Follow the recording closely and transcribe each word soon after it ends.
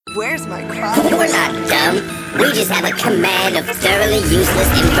Where's my crop? We're not dumb. We just have a command of thoroughly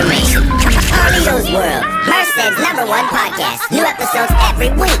useless information. Carlito's World, Merced's #1 podcast. New episodes every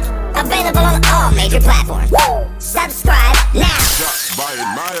week. Available on all major platforms. Subscribe now.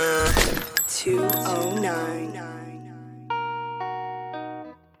 209.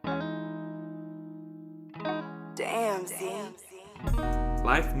 Damn, Z.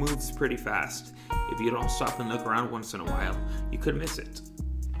 Life moves pretty fast. If you don't stop and look around once in a while, you could miss it.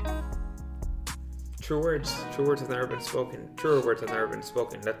 True words have never been spoken. Truer words have never been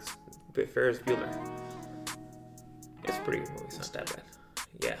spoken. That's Ferris Bueller. It's a pretty good movie. It's not that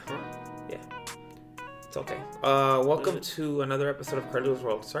bad. Yeah. It's okay. Welcome to another episode of Carlito's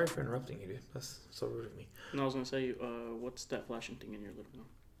World. Sorry for interrupting you, dude. That's so rude of me. No, I was gonna say, what's that flashing thing in your living room?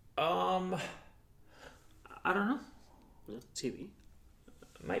 I don't know. Is that TV?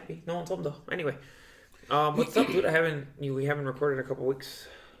 Might be. No one told him though. Anyway, what's up, dude? We haven't recorded in a couple weeks.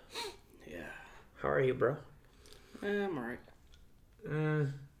 Yeah. How are you, bro? I'm alright.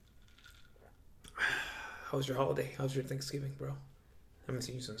 How was your holiday? How was your Thanksgiving, bro? I haven't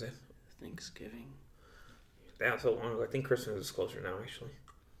seen you since then. Thanksgiving. Damn, so long ago. I think Christmas is closer now, actually.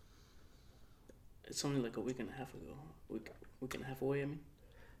 It's only like a week and a half ago. Week and a half away, I mean.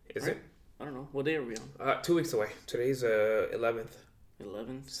 Is right? I don't know. What day are we on? 2 weeks away. Today's 11th.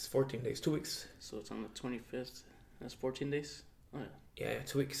 11th? It's 14 days. 2 weeks. So it's on the 25th. That's 14 days? Oh, yeah. Yeah,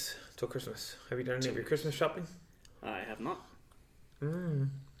 2 weeks till Christmas. Have you done any of your Christmas shopping? I have not.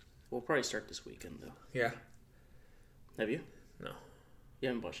 We'll probably start this weekend, though. Yeah. Have you? No. You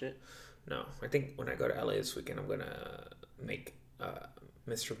haven't bought shit? No. I think when I go to LA this weekend, I'm going to make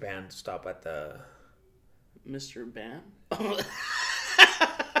Mr. Band stop at the... Mr. Band? I'm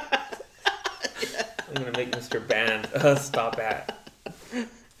going to make Mr. Band stop at...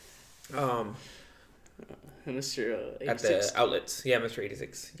 Mr. 86? At the outlets. Yeah, Mr.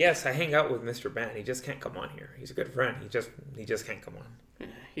 86. Yes, I hang out with Mr. Band. He just can't come on here. He's a good friend. He just can't come on. Yeah,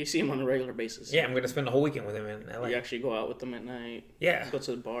 you see him on a regular basis. Yeah, I'm going to spend the whole weekend with him in LA. You actually go out with him at night. Yeah. Go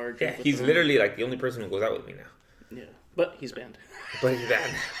to the bar. Yeah, he's literally like the only person who goes out with me now. Yeah, but he's banned. But he's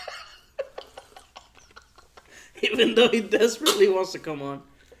banned. Even though he desperately wants to come on.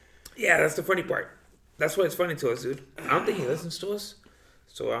 Yeah, that's the funny part. That's why it's funny to us, dude. I don't think he listens to us.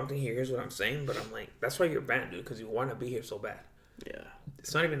 So I don't think he hears what I'm saying, but I'm like, that's why you're banned, dude, because you want to be here so bad. Yeah.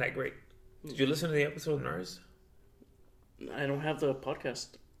 It's not even that great. Did you listen to the episode with Nars? I don't have the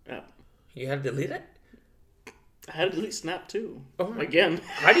podcast app. You had to delete it? I had to delete Snap too. Oh Again.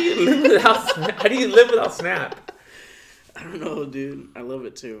 How do you live without Snap? I don't know, dude. I love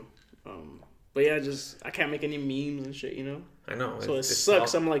it too. But yeah, I can't make any memes and shit, you know? I know. So it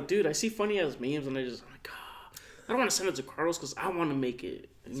sucks. I'm like, dude, I see funny ass memes and I'm like, I don't want to send it to Carlos because I want to make it,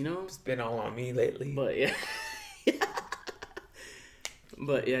 you know? It's been all on me lately. But yeah.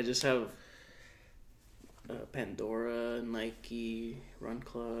 But yeah, just have Pandora, Nike, Run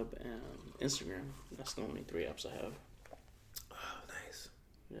Club, and Instagram. That's the only 3 apps I have. Oh, nice.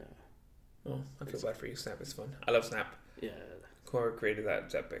 Yeah. Oh, I feel bad for you. Snap is fun. I love Snap. Yeah. Whoever created that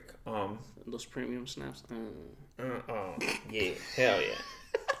is epic. Those premium snaps. Oh, yeah. Hell yeah.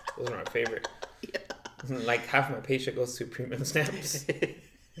 Those are my favorite. Yeah. Like half my paycheck goes to premium snaps.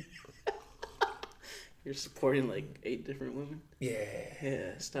 You're supporting like 8 different women. Yeah.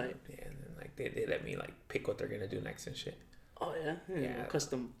 Yeah, it's tight. Yeah, and then like they let me like pick what they're gonna do next and shit. Oh yeah. Yeah.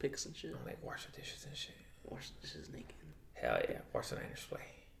 Custom picks and shit. I'm like wash the dishes and shit. Wash the dishes naked. Hell yeah. Watch the Niners play.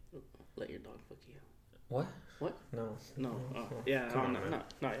 Let your dog fuck you. What? What? No. No. Yeah. Come on, no. man.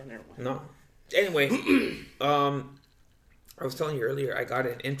 No. Yeah. Never mind. No. Anyway, I was telling you earlier, I got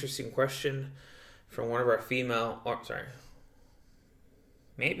an interesting question from one of our female. Oh, sorry.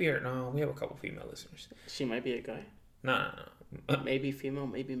 Maybe or no, we have a couple female listeners. She might be a guy. No. Maybe female,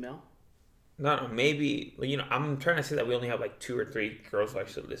 maybe male. No, maybe. You know, I'm trying to say that we only have like 2 or 3 girls who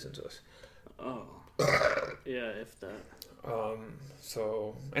actually listen to us. Oh. Yeah, if that.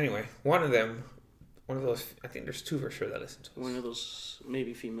 So anyway, one of those. I think there's 2 for sure that listen to us. One of those,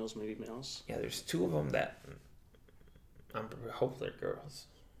 maybe females, maybe males. Yeah, there's 2 of them that. Hopefully they're girls.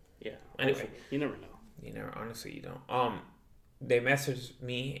 Yeah. Anyway, hopefully. You never know. You never. Honestly, you don't. They messaged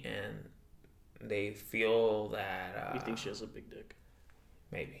me and they feel that. You think she has a big dick?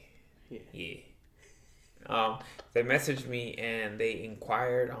 Maybe. Yeah. They messaged me and they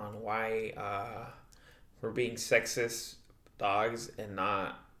inquired on why we're being sexist dogs and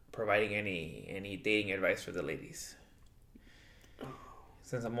not providing any dating advice for the ladies.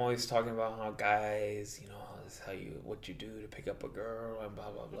 Since I'm always talking about how guys, you know, this is what you do to pick up a girl and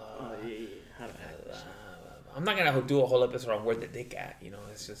blah blah blah. Oh yeah. How to act. I'm not gonna do a whole episode on where the dick at. You know,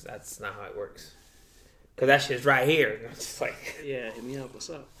 it's just that's not how it works. Because that shit's right here. And it's just like, Yeah, hit me up.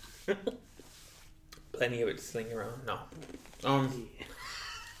 What's up? plenty of it slinging around. No.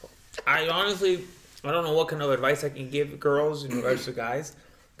 I honestly, I don't know what kind of advice I can give girls in regards to guys.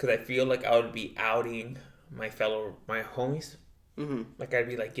 Because I feel like I would be outing my homies. Mm-hmm. Like, I'd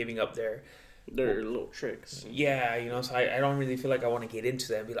be, like, giving up their little tricks. Yeah, you know, so I don't really feel like I want to get into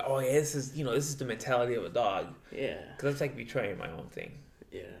that and be like, oh, yeah, this is the mentality of a dog. Yeah. Because that's like betraying my own thing.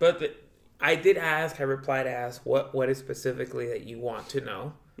 Yeah. But I replied to ask, what is specifically that you want to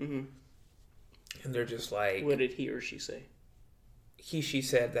know? Mm-hmm. And they're just like... What did he or she say? She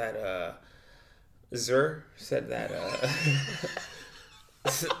said that, Zur said that,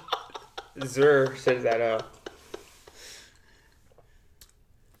 Zur said that,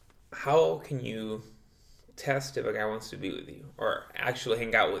 how can you test if a guy wants to be with you or actually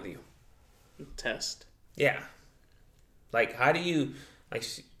hang out with you? Test. Yeah. Like, how do you, like,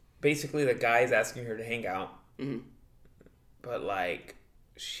 basically the guy's asking her to hang out, Mm-hmm. but, like,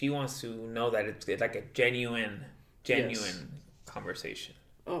 she wants to know that it's like a genuine conversation.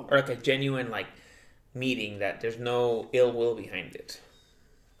 Oh. Or like a genuine, like, meeting that there's no ill will behind it.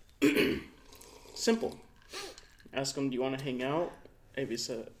 Simple. Ask him, do you want to hang out? If he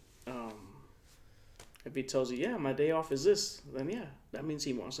said, if he tells you, yeah, my day off is this, then yeah, that means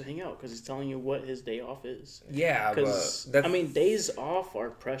he wants to hang out because he's telling you what his day off is. Yeah, Because, but I mean, days off are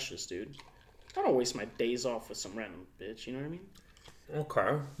precious, dude. I don't waste my days off with some random bitch, you know what I mean?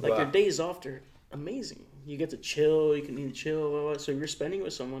 okay. Like, but, your days off, they're amazing. You get to chill, you can even chill, blah, blah. So if you're spending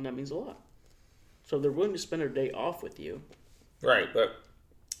with someone, that means a lot. So if they're willing to spend their day off with you. right, but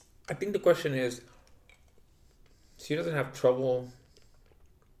I think the question is, she doesn't have trouble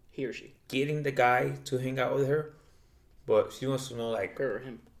He or she. getting the guy to hang out with her, but she wants to know, like, Her or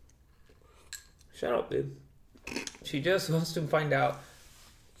him. shut up, dude. She just wants to find out,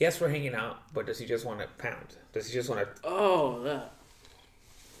 yes, we're hanging out, but does he just want to pound? Does he just want to, Oh, that.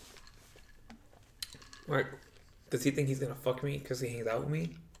 like, does he think he's going to fuck me because he hangs out with me?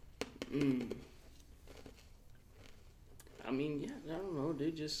 I mean, yeah, I don't know,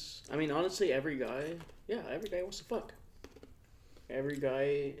 dude. I mean, honestly, every guy wants to fuck. Every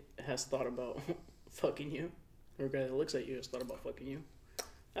guy has thought about fucking you. Every guy that looks at you has thought about fucking you.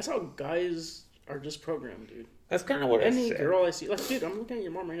 That's how guys are just programmed, dude. That's kind of what I Any said. girl I see, like, dude, I'm looking at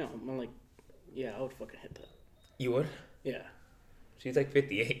your mom right now. I'm like, yeah, I would fucking hit that. You would? Yeah, She's like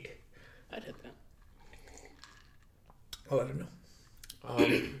 58. I'd hit that. I'll let her know.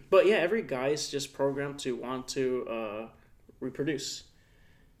 But yeah, every guy's just programmed to want to reproduce.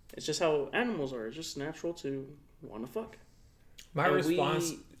 It's just how animals are. It's just natural to want to fuck. My And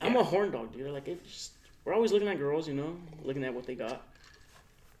response... I'm a horn dog, dude. Like, we're always looking at girls, you know, looking at what they got.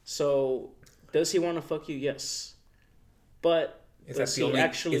 So, does he want to fuck you? Yes. But Is does that, the he only,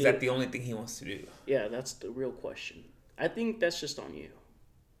 actually? is that the only thing he wants to do? Yeah, that's the real question. I think that's just on you.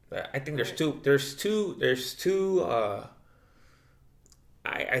 I think there's two,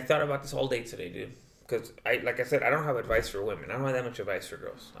 I thought about this all day today, dude. Because, like I said, I don't have advice for women. I don't have that much advice for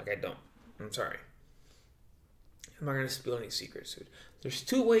girls. Like, I don't. I'm sorry. I'm not going to spill any secrets, dude. There's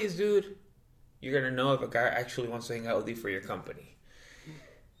two ways, dude, you're going to know if a guy actually wants to hang out with you for your company.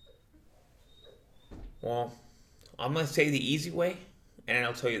 Well, I'm going to say the easy way, and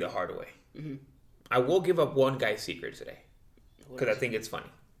I'll tell you the hard way. Mm-hmm. I will give up one guy's secret today. Because I think it's funny.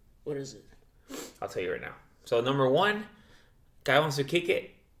 What is it? I'll tell you right now. So, number one, guy wants to kick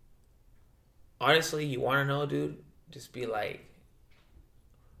it. Honestly, you want to know, dude? Just be like,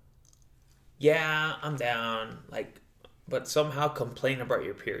 yeah, I'm down. Like, but somehow complain about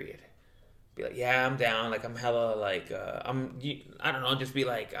your period. Be like, yeah, I'm down. Like, I'm hella, like, I don't know. Just be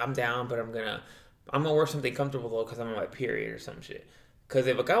like, I'm down, but I'm gonna wear something comfortable, though, because I'm on my period or some shit. Because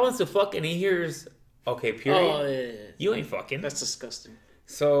if a guy wants to fuck and he hears, okay, period, Oh, yeah. you ain't fucking. That's disgusting.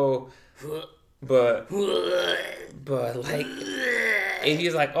 So, but like, if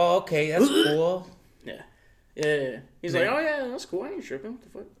he's like, oh, okay, that's cool. Yeah. Yeah. He's like, oh, yeah, that's cool. I ain't tripping. What the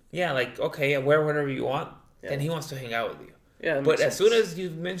fuck? Yeah, like, okay, wear whatever you want. Yeah. Then he wants to hang out with you. Yeah. that But makes as sense. soon as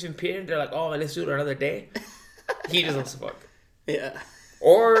you mention period, they're like, oh, let's do it another day. He just wants to fuck. Yeah.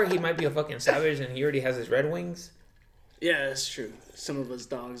 Or he might be a fucking savage and he already has his Red Wings. Yeah, that's true. Some of us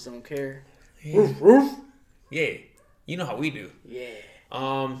dogs don't care. Yeah, you know how we do. Yeah.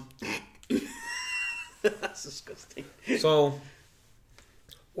 That's disgusting. So,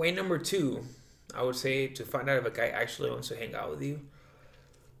 way number two, I would say to find out if a guy actually wants to hang out with you,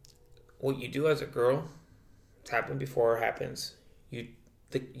 what you do as a girl, it's happened before it happens. The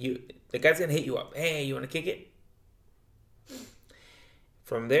guy's gonna hit you up. Hey, you want to kick it?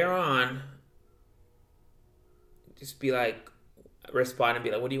 From there on, just be like, respond and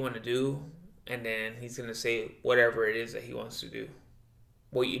be like, what do you want to do? and then he's gonna say whatever it is that he wants to do.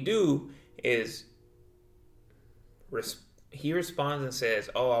 What you do is he responds and says,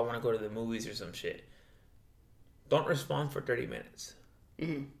 "Oh, I want to go to the movies or some shit." Don't respond for 30 minutes.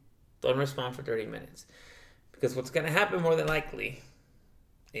 Mm-hmm. Don't respond for 30 minutes. Because what's going to happen more than likely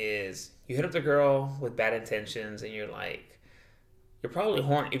is you hit up the girl with bad intentions and you're probably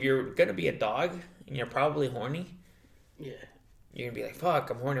horny. If you're going to be a dog and you're probably horny, Yeah. you're going to be like, fuck,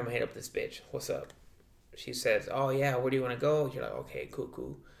 I'm horny, I'm going to hit up this bitch. What's up? She says, oh yeah, where do you want to go? You're like, okay,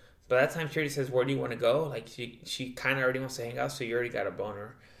 cool. By that time she already says, where do you want to go? Like she kind of already wants to hang out, so you already got a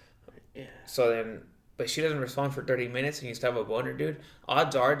boner. Yeah. So then, but she doesn't respond for 30 minutes and you still have a boner, dude.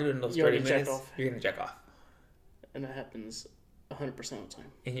 Odds are, dude, in those You 30 already jack minutes, off. you're going to jack off. And that happens 100% of the time.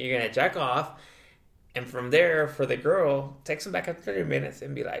 And you're going to jack off. And from there, for the girl, text him back after 30 minutes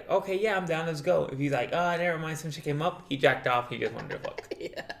and be like, okay, yeah, I'm down, let's go. If he's like, oh, never mind, since she came up, he jacked off, he just wanted to fuck.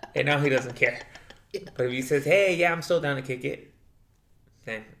 Yeah. And now he doesn't care. Yeah. But if he says, hey, yeah, I'm still down to kick it,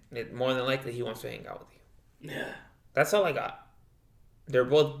 then more than likely he wants to hang out with you. Yeah. That's all I got. They're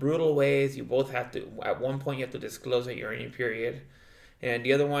both brutal ways. You both have to, at one point, you have to disclose that you're in your period. And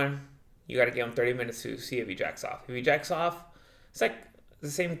the other one, you got to give him 30 minutes to see if he jacks off. If he jacks off, it's like the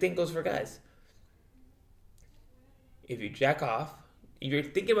same thing goes for guys. If you jack off, if you're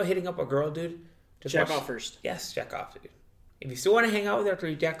thinking about hitting up a girl, dude, just Jack off first. Yes, jack off, dude. If you still want to hang out with her after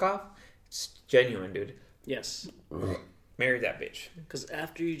you jack off, it's genuine, dude. Yes. Marry that bitch. Because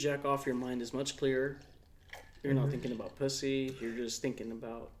after you jack off, your mind is much clearer. You're not thinking about pussy. You're just thinking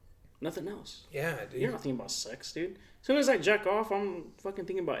about nothing else. Yeah, dude. You're not thinking about sex, dude. As soon as I jack off, I'm fucking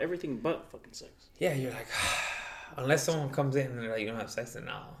thinking about everything but fucking sex. Yeah, you're like, unless someone comes in and they're like, you don't have sex, then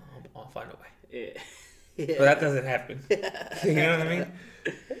I'll find a way. Yeah. But that doesn't happen. You know what I mean?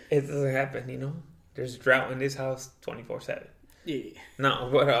 It doesn't happen, you know? There's drought in this house 24/7. Yeah. No,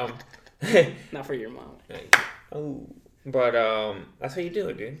 but, Not for your mom. oh, but, that's how you do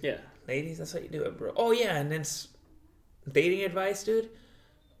it, dude. Yeah. Ladies, that's how you do it, bro. Oh, yeah, and then dating advice, dude.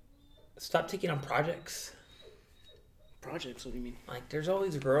 Stop taking on projects. Projects, what do you mean? Like, there's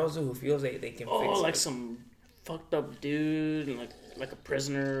always girls who feels they can Oh, fix like it. some fucked up dude, and like a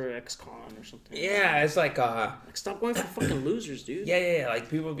prisoner, ex-con or something. Yeah, it's like, Like, stop going for fucking losers, dude. yeah. Like,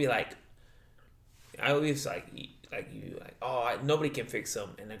 people be like, I always nobody can fix him.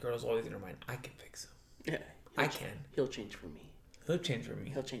 And the girl's always in her mind, I can fix him. Yeah. I can. He'll change for me. He'll change for me.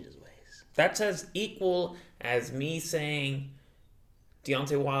 He'll change his ways. That's as equal as me saying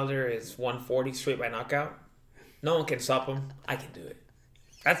Deontay Wilder is 140 straight by knockout. No one can stop him. I can do it.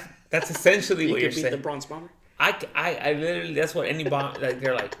 That's essentially You what you're could beat saying. the bronze bomber. I literally, that's what any bomb, like,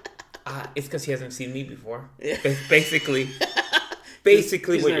 they're like, it's because he hasn't seen me before. Yeah. Basically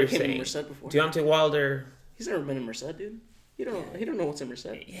He's what never you're came in saying. Merced before. Deontay Wilder, He's never been in Merced, dude. He don't know what's in Merced.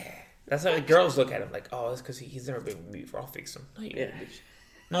 yeah. That's how the girls look at him, like, oh, it's because he's never been with me before. I'll fix him. No, you Yeah. won't, bitch.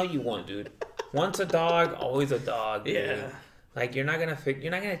 No, you won't, dude. Once a dog, always a dog, dude. Yeah. Like, you're not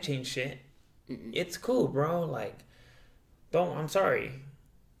gonna change shit. It's cool, bro. Like, I'm sorry.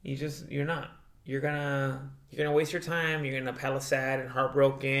 You're not. You're gonna waste your time. You're gonna pile sad and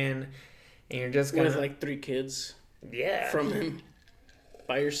heartbroken, and you're just gonna With like 3 kids yeah. from him,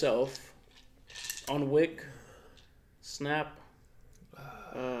 by yourself, on Wick, Snap.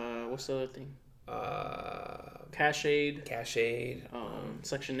 What's the other thing? Cash Aid,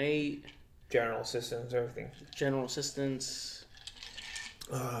 Section 8, general assistance, everything. General Assistance.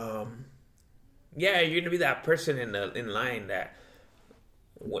 Yeah, you're gonna be that person in line that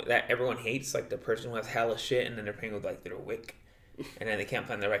everyone hates, like the person who has hella shit, and then they're paying with like their WIC, and then they can't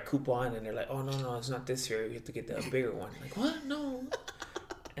find the right coupon, and they're like, oh no, it's not this year. You have to get the bigger one. Like, what? No.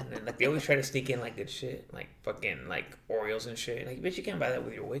 And then like they always try to sneak in like good shit, like fucking like Oreos and shit. Like, bitch, you can't buy that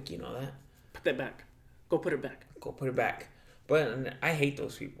with your WIC. You know that. Put that back. Go put it back. Go put it back. But I hate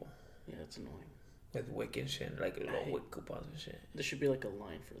those people Yeah, it's annoying. with WIC and shit, like little WIC coupons and shit. There should be like a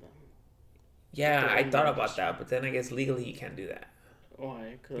line for them. Yeah, Like I their thought own about that, but then I guess legally you can't do that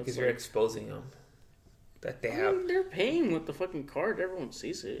Why? because you're exposing them. That they have, They're paying with the fucking card. Everyone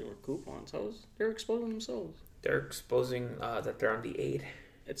sees it or coupons. They're exposing themselves. they're exposing that they're on the aid.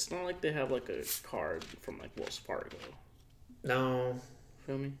 It's not like they have like a card from like Wells Fargo. No,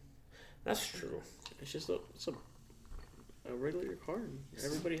 Feel me? that's true. It's just a regular card.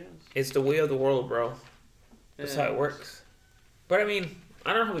 Everybody has. It's the way of the world, bro. That's how Yeah. it works. But I mean,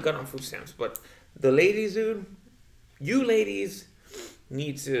 I don't know how we got on food stamps, but the ladies, dude, you ladies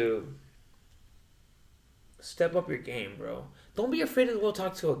need to step up your game, bro. Don't be afraid to go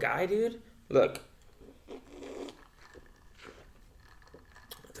talk to a guy, dude. Look, I'll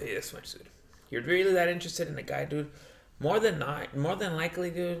tell you this much, dude. You're really that interested in a guy, dude. More than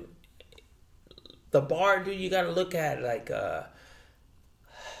likely, dude, the bar, dude, you gotta look at like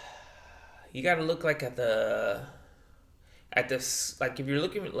you gotta look like at this, like if you're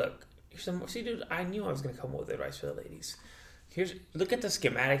looking at here's some, see, dude, I knew I was gonna come up with advice for the ladies. Look at the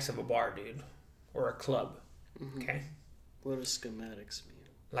schematics of a bar, dude, or a club. Okay. What does schematics mean?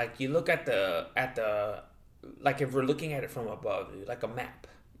 Like you look at the like if we're looking at it from above, dude, like a map.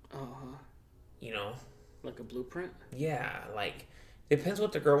 You know. Like a blueprint? Yeah, like depends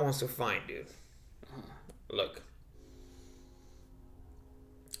what the girl wants to find, dude. Look.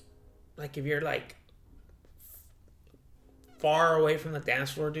 Like if you're like far away from the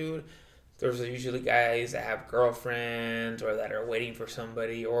dance floor, dude, there's usually guys that have girlfriends or that are waiting for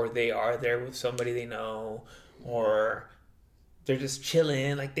somebody, or they are there with somebody they know, or they're just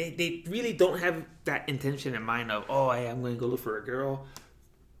chilling. Like they really don't have that intention in mind of, oh, I'm going to go look for a girl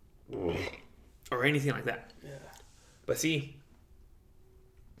or anything like that. Yeah. But see,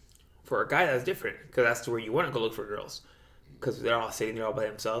 for a guy, that's different, because that's where you want to go look for girls, because they're all sitting there all by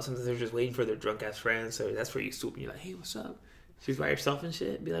themselves. Sometimes they're just waiting for their drunk ass friends. So that's where you swoop and you're like, hey, what's up? She's by herself and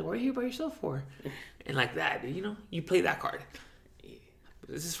shit. Be like, what are you here by yourself for? And like that, dude, you know, you play that card.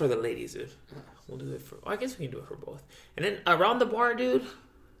 This is for the ladies, dude. We'll do it for, well, I guess we can do it for both. And then around the bar, dude,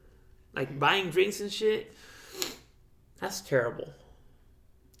 like buying drinks and shit, that's terrible.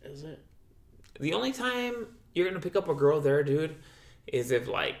 Is it? The only time you're gonna pick up a girl there, dude, is if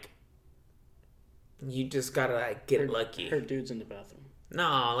like you just gotta like get lucky. Her dude's in the bathroom.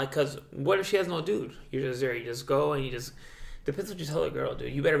 No, like, cause what if she has no dude? You're just there. You just go and you just, depends what you tell the girl,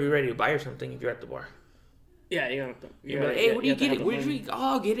 dude. You better be ready to buy her something if you're at the bar. Yeah, you have to. You're like, hey, what do you get it? What do you drink?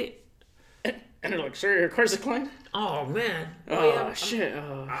 Oh, I'll get it. And they're like, sir, your car's declined? Oh man. Oh, shit.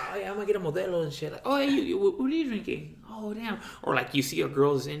 Oh yeah, I'm gonna get a Modelo and shit. Like, oh yeah, what are you drinking? Oh damn. Or like you see a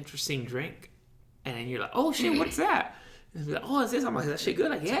girl's interesting drink, and then you're like, oh shit, what's that? And be like, oh, is this? I'm like, that shit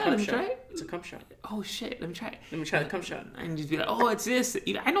good? Like, yeah, let me try it. It's a cum shot. Oh shit, let me try it. Let me try the cum shot. And just be like, oh, it's this.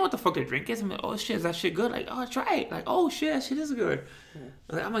 I know what the fuck the drink is. I'm like, oh shit, is that shit good? Like, oh, try it. Like, oh shit, that shit is good.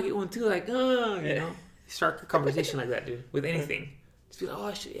 Like, I'm gonna get one too. Like, oh, you know, start a conversation like that, dude, with anything. Just be like,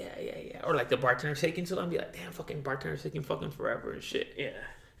 oh shit, yeah. Or like the bartender's taking so long, be like, damn, fucking bartender's taking fucking forever and shit. Yeah.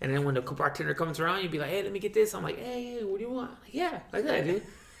 And then when the bartender comes around, you'd be like, hey, let me get this. I'm like, hey, what do you want? Like, yeah, like that, dude.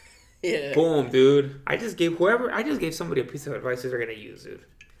 Yeah. Boom, dude. I just gave somebody a piece of advice that they're gonna use, dude.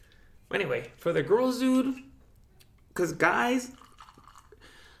 Anyway, for the girls, dude, because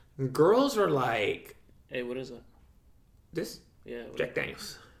girls are like, hey, what is that? this? Yeah. Jack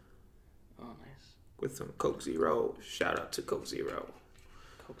Daniels. Oh, nice. With some Coke Zero. Shout out to Coke Zero.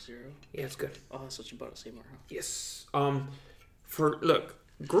 Coke Zero? Yeah, it's good. Oh, that's what you bought at Seymour, huh? Yes. Look,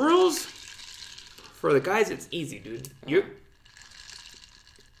 girls, for the guys, it's easy, dude.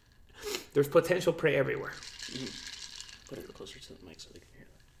 There's potential prey everywhere. Put it closer to the mic so they can hear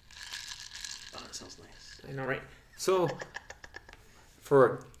that. Oh, that sounds nice. I know, right? So,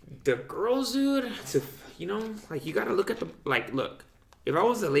 for the girls, dude, you know, like, you gotta look at look, if I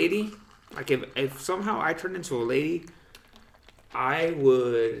was a lady, like, if somehow I turned into a lady, I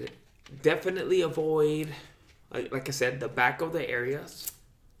would definitely avoid, like I said, the back of the areas.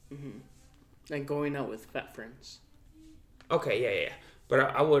 And going out with fat friends. Okay, yeah. But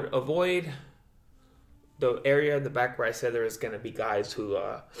I would avoid the area in the back where I said there was going to be guys who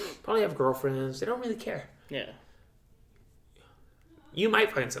probably have girlfriends. They don't really care. Yeah. You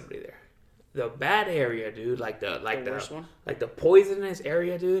might find somebody there. The bad area, dude, like the worst one? Like the poisonous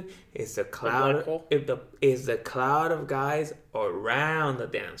area, dude, is the cloud. black hole? Is the cloud of guys around the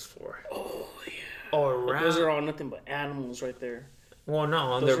dance floor. Oh, yeah. Around. Those are all nothing but animals right there. Well,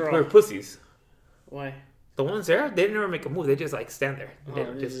 no, Those they're are all- pussies. Why? The ones there, they never make a move. They just like stand there.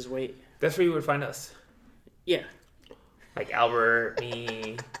 Oh, they just wait. That's where you would find us. Yeah. Like Albert,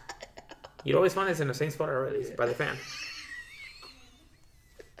 me. You'd always find us in the same spot already, by the fan.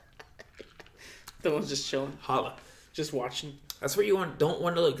 The one's just chilling. Holla. Just watching. That's where you don't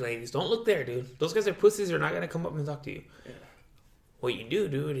want to look, ladies. Don't look there, dude. Those guys are pussies. They're not going to come up and talk to you. Yeah. What you do,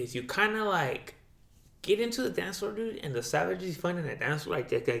 dude, is you kind of like get into the dance floor, dude, and the savages you find in the dance floor, like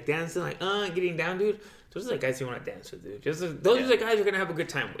dancing, like, getting down, dude. Those are the guys you want to dance with, dude. Those are the guys you're going to have a good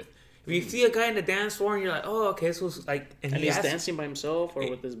time with. If you see a guy in the dance floor and you're like, oh, okay, so it's like... And he's dancing by himself or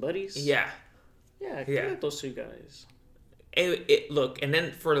with his buddies? Yeah. Yeah, Yeah. get those two guys. Look, and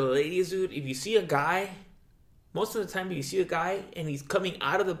then for the ladies, dude, if you see a guy, most of the time if you see a guy and he's coming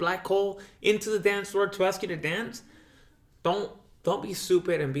out of the black hole into the dance floor to ask you to dance, don't be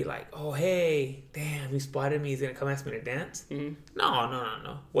stupid and be like, oh, hey, damn, he spotted me, he's going to come ask me to dance. Mm-hmm.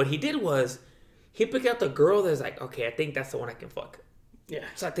 No. What he did was, he picked out the girl that's like, okay, I think that's the one I can fuck. Yeah.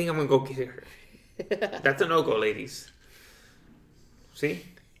 So I think I'm going to go get her. That's a no-go, ladies. See?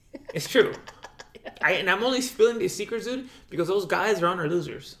 It's true. And I'm only spilling these secrets, dude, because those guys around are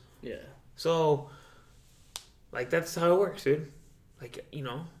losers. Yeah. So, like, that's how it works, dude. Like, you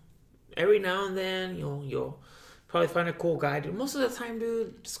know, every now and then, you'll probably find a cool guy, dude. Most of the time,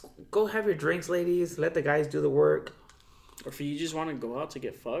 dude, just go have your drinks, ladies. Let the guys do the work. Or if you just want to go out to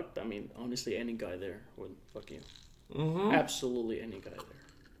get fucked, I mean, honestly, any guy there would fuck you. Mm-hmm. Absolutely any guy there.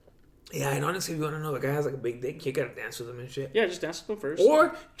 Yeah, and honestly, if you want to know if a guy has like a big dick, you gotta dance with him and shit. Yeah, just dance with them first.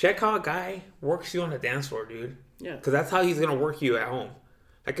 Or check how a guy works you on the dance floor, dude. Yeah. Because that's how he's gonna work you at home.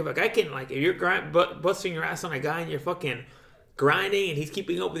 Like if a guy can, like, if you're busting your ass on a guy and you're fucking grinding and he's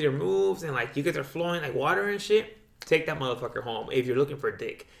keeping up with your moves and like you guys are flowing like water and shit, take that motherfucker home. If you're looking for a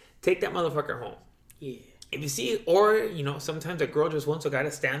dick, take that motherfucker home. Yeah. If you see, or you know, sometimes a girl just wants a guy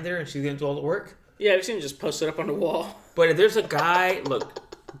to stand there and she's gonna do all the work. Yeah, I've seen him just post it up on the wall. But if there's a guy, look,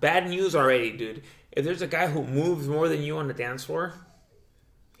 bad news already, dude. If there's a guy who moves more than you on the dance floor,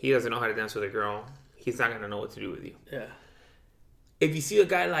 he doesn't know how to dance with a girl. He's not gonna know what to do with you. Yeah. If you see a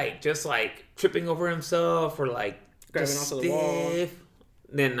guy like just like tripping over himself or like Grabbing just onto the wall,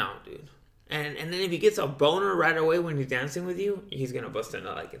 then no, dude. And then if he gets a boner right away when he's dancing with you, he's gonna bust a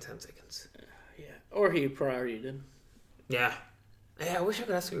nut like in 10 seconds. yeah. Or he probably already did. Yeah. Hey, I wish I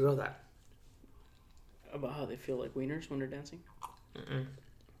could ask a girl that. About how they feel like wieners when they're dancing.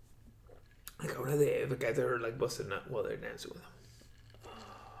 Like, I wonder if a guys ever like bust a nut while they're dancing with him.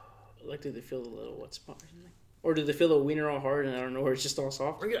 Like, do they feel the little wet spot or something? Or do they feel the wiener all hard and I don't know where it's just all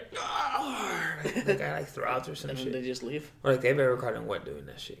soft? Or you're like, oh, like the guy like throbs or some And then shit. they just leave? Or like they've ever gotten wet doing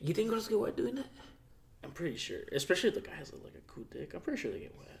that shit. You think girls get wet doing that? I'm pretty sure. Especially if the guy has like a cool dick. I'm pretty sure they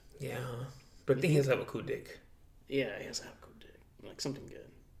get wet. Yeah. But I think he has to have a cool dick. Yeah, he has to have a cool dick. Like something good.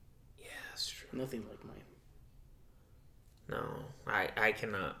 Yeah, that's true. Nothing like mine. No, I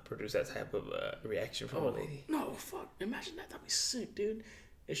cannot produce that type of reaction from a lady. No, fuck. Imagine that. That'd be sick, dude.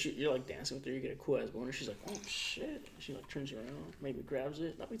 If you're like dancing with her, you get a cool ass boner. She's like, oh shit. She like turns around, maybe grabs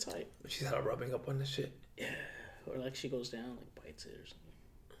it. That'd be tight. She's out rubbing up on this shit. Yeah. Or like she goes down, like bites it or something.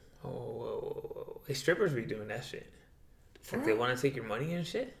 Oh, whoa. Hey, strippers be doing that shit. For Like real? they want to take your money and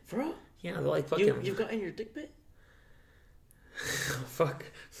shit. For real? Yeah, they're like fucking. You've gotten your dick bit? Fuck.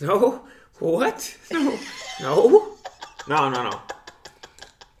 No. What? No. No.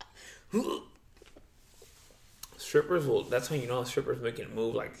 No. Strippers will. That's how you know a stripper's making a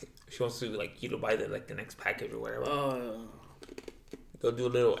move. Like she wants to like you to buy the next package or whatever. They'll do a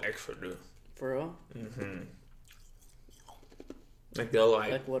little extra, dude. For real? Mm-hmm. Like they'll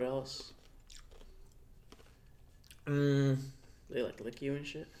Like what else? They like lick you and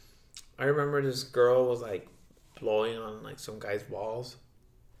shit? I remember this girl was like blowing on like some guy's balls.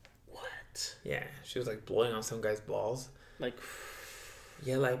 What? Yeah, she was like blowing on some guy's balls. Like,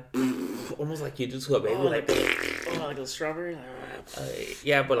 Yeah, like almost like you do to a baby. like a strawberry?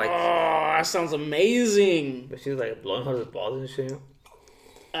 Yeah, but like, Oh, that sounds amazing. but she was like blowing on his balls and shit.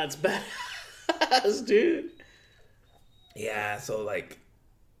 That's badass, dude. Yeah, so like,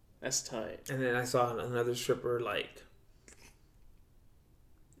 That's tight. and then I saw another stripper like,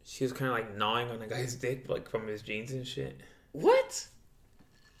 she was kind of like gnawing on the guy's dick like from his jeans and shit. What?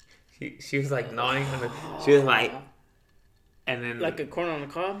 She was like gnawing on the. She was like, and then Like a corn on the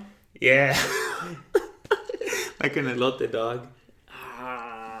cob? yeah, like an elote dog.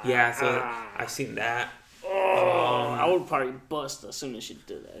 Yeah, so I've seen that. I would probably bust as soon as she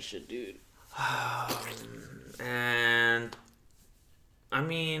did that shit, dude. And I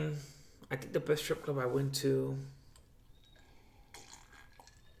mean, I think the best strip club I went to,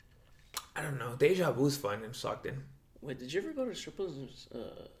 I don't know, Deja Vu's fun in Stockton. Wait, did you ever go to strip clubs in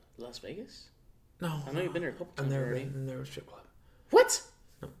Las Vegas? No, I know you've been there a couple I've times never already. been to a strip club. What?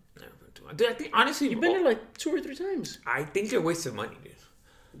 No, never been to one. Dude, I think honestly, You've been there like 2 or 3 times. I think you're wasting money, dude.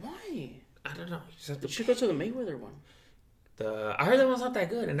 Why? I don't know. You just have You to. should go to the Mayweather one. I heard that one's not that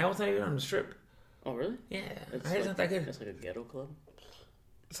good, and that was not even on the strip. Oh, really? Yeah, It's I heard it's not that good. It's like a ghetto club.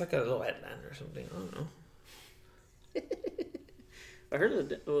 It's like a little Atlanta or something. I don't know. I heard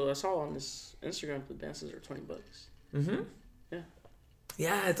that. Well, I saw on this Instagram the dances are $20. Mm-hmm. Yeah.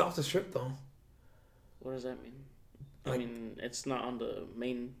 Yeah, it's off the strip though. What does that mean? I Like- mean, it's not on the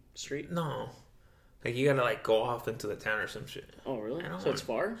main street. No, like you gotta like go off into the town or some shit. Oh, really? I don't So it's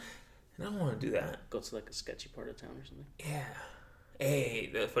far? And I don't want to do that. Go to like a sketchy part of town or something. Yeah. Hey,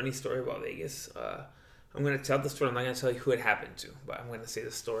 the funny story about Vegas. I'm gonna tell the story. I'm not gonna tell you who it happened to, but I'm gonna say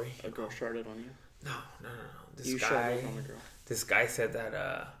the story. A girl sharded on you. No. This You guy. sharded on a girl. This guy said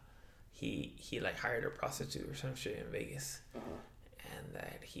that he like hired a prostitute or some shit in Vegas, and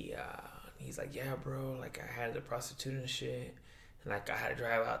that he's like, yeah, bro, like I had the prostitute and shit, and like I had to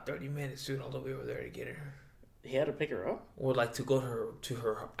drive out 30 minutes, dude, all the way over there to get her. He had to pick her up? or like to go to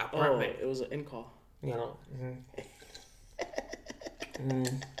her Oh, apartment. it was an in-call. You know.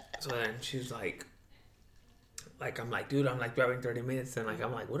 So then she's like, I'm like, dude, I'm like driving 30 minutes, and like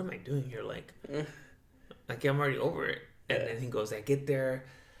I'm like, what am I doing here? Like I'm already over it. And then he goes, I get there,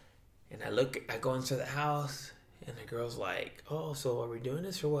 and I go into the house, and the girl's like, oh, so are we doing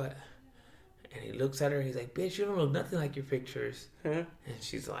this or what? And he looks at her, he's like, bitch, you don't look nothing like your pictures. And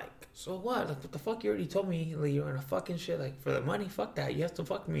she's like, so what? Like, what the fuck? You already told me like, you're in a fucking shit. Like, for the money, fuck that. You have to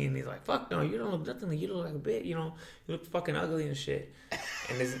fuck me. And he's like, fuck no, you don't look nothing like, you look like a bitch, you know? You look fucking ugly and shit.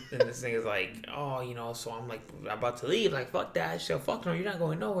 And this thing is like, oh, you know, so I'm like, I'm about to leave. Like, fuck that shit. Fuck no, you're not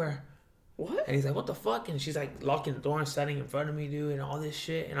going nowhere. What? And he's like, what the fuck? And she's like locking the door and standing in front of me, dude, and all this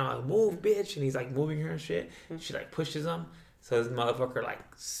shit. And I'm like, move, bitch. And he's like moving her and shit. She like pushes him. So this motherfucker like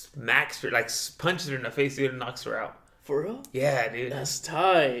smacks her, like punches her in the face, dude, and knocks her out. For real? Yeah, dude. That's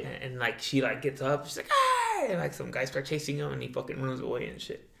tight. And like she like gets up, she's like, ah! And like some guy starts chasing him, and he fucking runs away and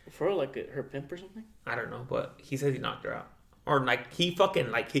shit. For real, like her pimp or something? I don't know, but he says he knocked her out. Or like he fucking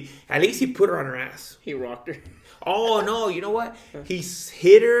like at least he put her on her ass. He rocked her. Oh no, you know what? He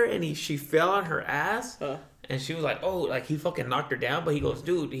hit her and she fell on her ass. And she was like, oh, like he fucking knocked her down. But he goes,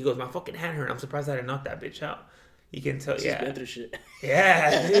 dude, my fucking hand hurt. I'm surprised I didn't knock that bitch out. You can tell, She's been through shit.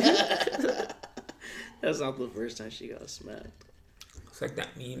 Yeah. That's not the first time she got smacked. It's like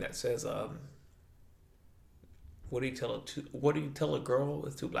that meme that says, what do you tell a girl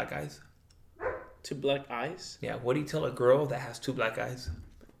with two black eyes? Two black eyes? Yeah, what do you tell a girl that has two black eyes?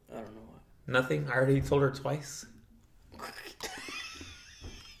 I don't know what. Nothing. I already told her twice.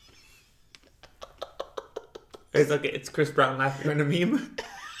 It's like it's Chris Brown laughing on a meme.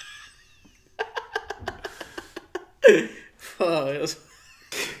 Fuck.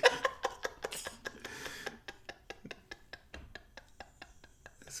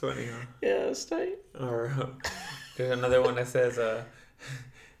 It's funny, huh? Yeah, it's tight. Or there's another one that says,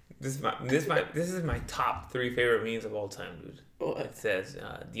 this is my top 3 favorite memes of all time, dude. What? It says,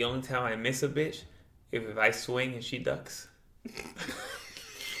 the only time I miss a bitch if I swing and she ducks.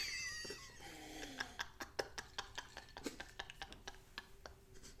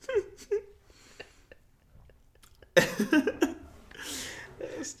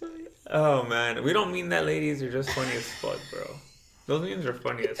 That's tight. Oh man, we don't mean that, ladies. You're just funny as fuck, bro. Those memes are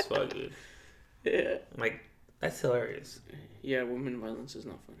funny as fuck, dude. Yeah. Like, that's hilarious. Yeah, women violence is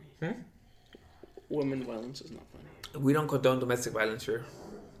not funny. Women violence is not funny. We don't condone domestic violence here.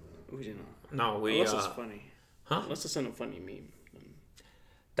 We do not. No, we. Unless it's funny. Huh? Unless it's in a funny meme.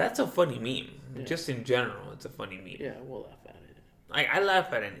 That's a funny meme. Yeah. Just in general, it's a funny meme. Yeah, we'll laugh at it. Like, I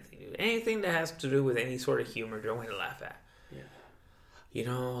laugh at anything, dude. Anything that has to do with any sort of humor, I'm going to laugh at. Yeah. You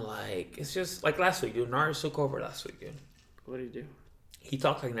know, like, it's just like last week, dude. Naruto took over last week, dude. What did he do? He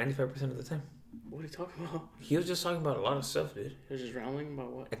talked like 95% of the time. What are you talking about? He was just talking about a lot of stuff, dude. He was just rambling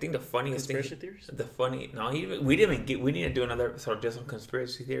about what? I think the funniest Conspiracy theories? We didn't even we need to do another episode just on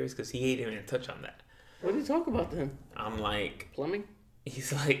conspiracy theories because he didn't even touch on that. What did he talk about then? I'm like, Plumbing?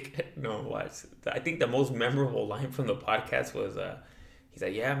 he's like, no, what? I think the most memorable line from the podcast was, he's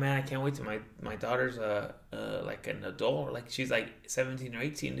like, yeah, man, I can't wait till my daughter's like an adult, like she's like 17 or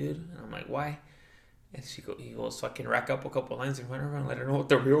 18, dude. And I'm like, why? And he goes, so I can rack up a couple lines in front of her and let her know what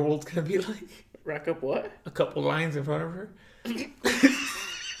the real world's gonna be like. Rack up what? A couple lines in front of her.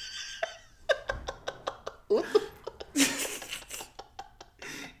 What?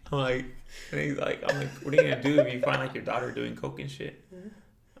 I'm like, what are you gonna do if you find like your daughter doing coke and shit?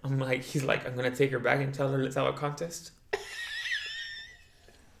 I'm like, he's like, I'm gonna take her back and tell her let's have a contest.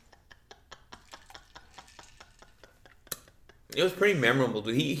 It was pretty memorable,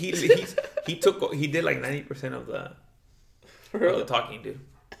 dude. He did like 90% of the talking, dude.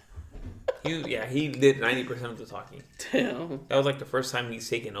 He did 90% of the talking. Damn. That was like the first time he's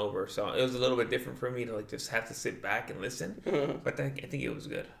taken over, so it was a little bit different for me to like just have to sit back and listen. But I think it was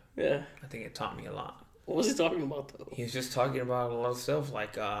good. Yeah. I think it taught me a lot. What was he talking about though? He was just talking about a lot of stuff,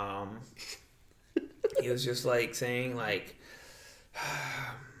 like he was just like saying like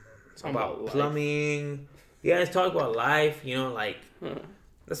about plumbing. Yeah, he's talking about life, you know, like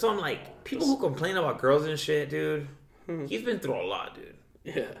that's why I'm like, people who complain about girls and shit, dude. He's been through a lot, dude.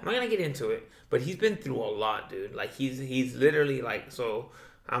 Yeah. I'm not gonna get into it, but he's been through a lot, dude. Like he's literally like, so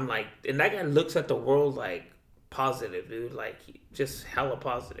I'm like, and that guy looks at the world like positive, dude. Like just hella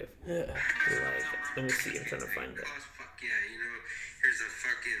positive. Yeah. Like, let me see. I'm trying to find it. Fuck yeah, you know, here's a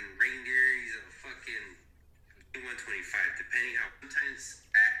fucking reindeer. He's a fucking 125, depending how. Sometimes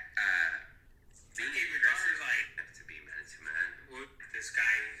at being a daughter's like have to be mad to man. What this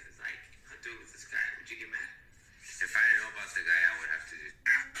guy is like, I'm doing with this guy. Would you get mad? If I didn't know about the guy, I would have to. Wait,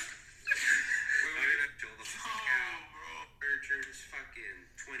 show the phone.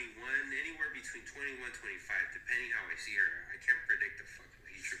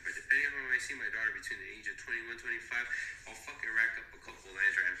 see my daughter between the age of 21, 25, I'll fucking rack up a couple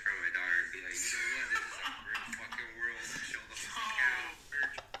lines right in front of my daughter and be like, you know what? This is a real fucking world. Show the fuck out.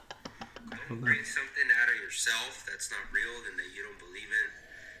 Don't bring something out of yourself that's not real and that you don't believe in.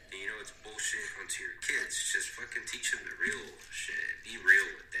 And you know it's bullshit onto your kids. Just fucking teach them the real shit. Be real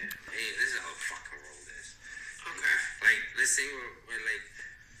with them. Hey, this is how the fucking world is. Okay. Like, let's say when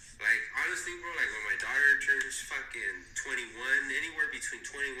like, honestly, bro, like, when my daughter turns fucking 21, anywhere between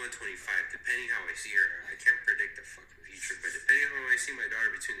 21 25, depending how I see her, I can't predict the fucking future, but depending on how I see my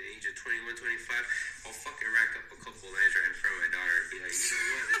daughter between the age of 21 25, I'll fucking rack up a couple lines right in front of my daughter and be like, you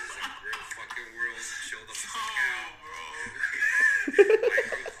know what, this is a real fucking world, chill the fuck out. Bro.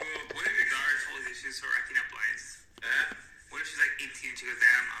 Like, I'm cool. What if your daughter told you she's racking up lines? What if she's like 18 and she goes,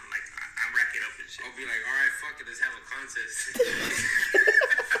 damn, I'm racking up and shit? I'll be like, alright, fuck it, let's have a contest.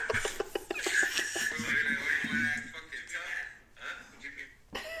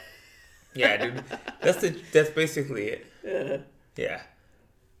 Yeah, dude. That's basically it. Yeah. Yeah.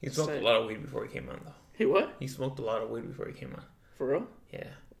 He smoked a lot of weed before he came on, though. He what? He smoked a lot of weed before he came on. For real? Yeah.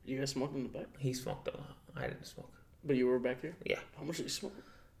 You guys smoked in the back? He smoked a lot. I didn't smoke. But you were back here? Yeah. How much did you smoke?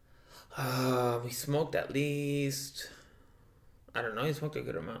 He smoked at least, I don't know, he smoked a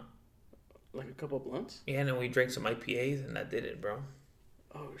good amount. Like a couple blunts? Yeah, and then we drank some IPAs, and that did it, bro.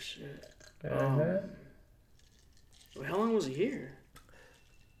 Oh, shit. Well, how long was he here?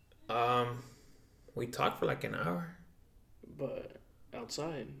 We talked for like an hour. But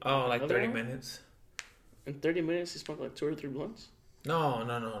outside? Oh, like Another 30 hour? minutes. In 30 minutes, he smoked like 2 or 3 blunts? No,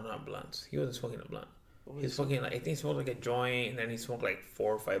 not blunts. He wasn't smoking a blunt. What He was was smoking like, I think he smoked like a joint, and then he smoked like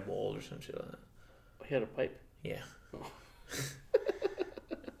 4 or 5 bowls or some shit like that. He had a pipe? Yeah. Oh.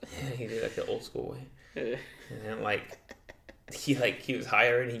 He did like the old school way. Yeah. And then like he was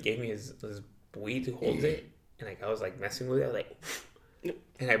higher, and he gave me his weed to hold it, and like I was like messing with it. I was like,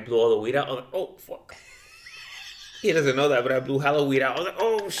 and I blew all the weed out. I was like, oh fuck. He doesn't know that, but I blew hella weed out. I was like,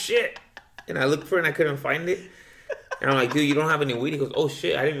 oh shit. And I looked for it and I couldn't find it. And I'm like, dude, you don't have any weed? He goes, oh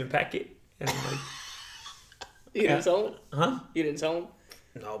shit, I didn't even pack it. And I'm like, You didn't tell him? huh? You didn't tell him?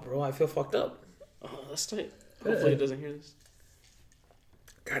 No, bro, I feel fucked up. Oh, that's tight. Hopefully he doesn't hear this.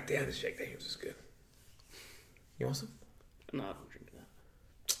 God damn, this Jack Daniels is good. You want some? No, I don't drink that.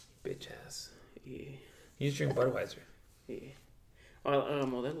 Bitch ass. Yeah. You just drink Budweiser. Yeah. Oh,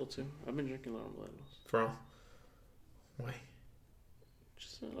 Modelo too. I've been drinking a lot of Modelos. For real? Why?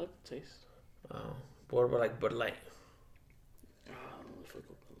 Just I like the taste. Oh, but what about like Bud Light? I don't know if I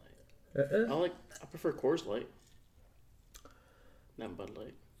go Bud Light. I prefer Coors Light. Not Bud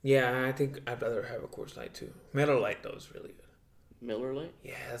Light. Yeah, I think I'd rather have a Coors Light too. Miller Light though is really good. Miller Light?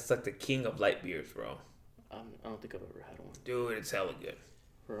 Yeah, that's like the king of light beers, bro. I don't think I've ever had one. Dude, it's hella good.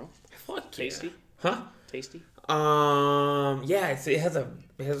 For real? Fuck Tasty? yeah. Huh? Tasty? Yeah, it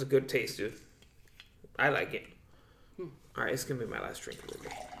has a good taste, dude. I like it. All right, it's gonna be my last drink of the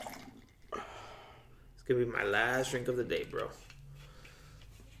day. It's gonna be my last drink of the day, bro.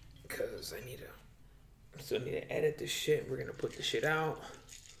 Cause I still need to edit this shit. We're gonna put the shit out,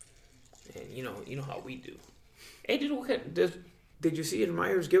 and you know how we do. Hey, dude, did you see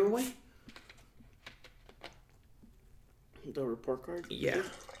Myers giveaway? The report card? Yeah.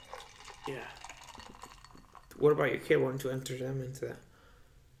 Yeah. What about your kid? Wanting to enter them into that?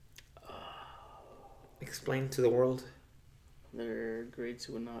 Explain to the world. Their grades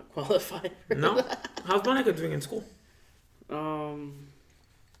would not qualify. No? How's Monica doing in school?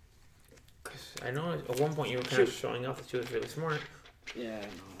 'Cause I know at one point you were kind of showing off that she was really smart. Yeah, I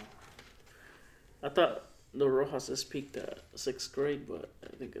know. I thought the Rojas peaked at 6th grade, but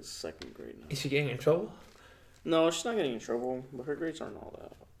I think it's 2nd grade now. Is she getting in trouble? No, she's not getting in trouble, but her grades aren't all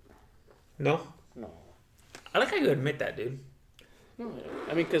that. No? No. I like how you admit that, dude. No,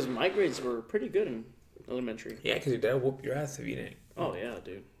 I mean, because my grades were pretty good in elementary. Yeah, because your dad whooped your ass if you didn't. Oh, yeah,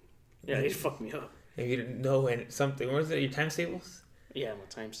 dude. Yeah, he fucked me up. If you didn't know something. What was it? Your times tables? Yeah, my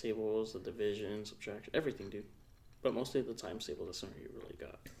times tables, the division, subtraction, everything, dude. But mostly the times table, that's not what you really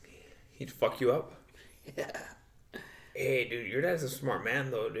got. He'd fuck you up? Yeah. Hey, dude, your dad's a smart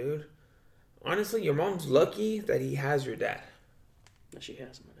man, though, dude. Honestly, your mom's lucky that he has your dad. That she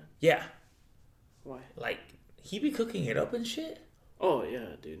has, my dad. Yeah. Why? Like, he be cooking it up and shit. Oh,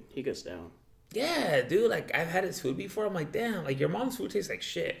 yeah, dude. He gets down. Yeah, dude, like, I've had his food before. I'm like, damn, like, your mom's food tastes like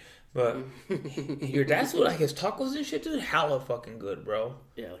shit. But your dad's food, like, his tacos and shit, dude, hella fucking good, bro.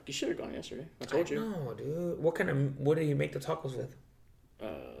 Yeah, like, you should have gone yesterday. I told you. No, dude. What did he make the tacos with?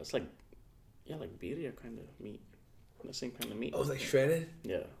 It's like, yeah, like birria kind of meat. The same kind of meat. Oh, it was like shredded?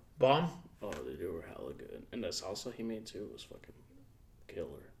 Yeah. Bomb? Oh, dude, they were hella good. And the salsa he made, too, was fucking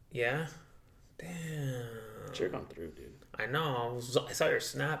killer. Yeah? Damn. Should have gone through, dude. I know. I saw your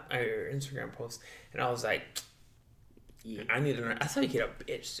your Instagram post, and I was like, Yeah. I need to. I saw you get a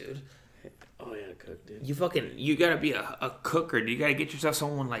bitch, dude. Oh yeah, cook, dude. You gotta be a cooker. You gotta get yourself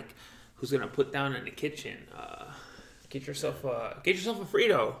someone like who's gonna put down in the kitchen. Get yourself a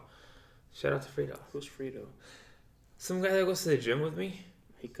Frito. Shout out to Frito. Who's Frito? Some guy that goes to the gym with me.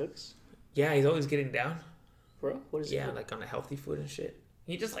 He cooks, Yeah, he's always getting down. bro. What is he? Yeah, cook? like on a healthy food and shit.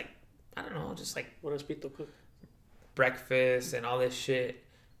 He just like, I don't know, just like What does Pito cook? breakfast and all this shit.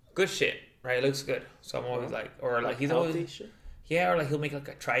 Good shit, right? It looks good. So I'm always like, or like he's healthy always, shit. yeah, or like he'll make like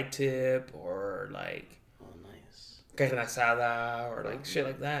a tri-tip or like Oh, nice. carne asada or like shit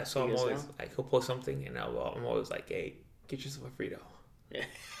like that. So He I'm gets always down? like, he'll post something and I'm always like, hey, get yourself a Frito. Yeah.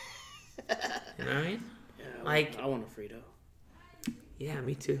 You know what I mean? Yeah. Like- I want a Frito. Yeah,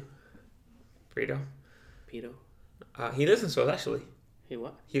 me too. Frito. Pito. He listens to us actually. Hey,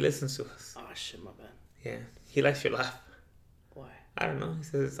 what? He listens to us. Oh shit, my bad. Yeah, he likes your laugh. Why? I don't know. He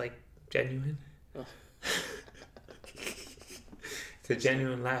says it's like genuine. Oh. It's a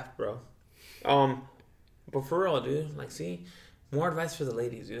genuine laugh, bro. But for real, dude. Like, see, more advice for the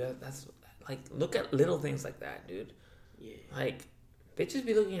ladies, dude. That's like, look at little things like that, dude. Yeah. Like, bitches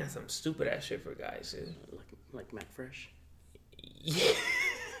be looking at some stupid ass shit for guys, dude. Like McFresh. Yeah.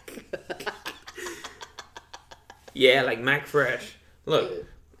 Yeah, like Mac Fresh. Look,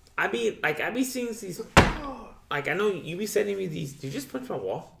 I be seeing these. Like, I know you be sending me these. Did you just punch my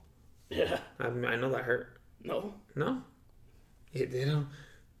wall? Yeah. I know that hurt. No. No, it did. Huh?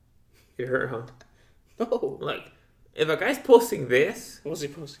 It hurt, huh? No. Like, if a guy's posting this, What was he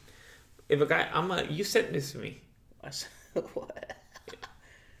posting? if a guy, you sent this to me. I said what?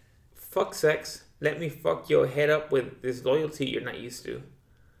 Fuck sex. Let me fuck your head up with this loyalty you're not used to.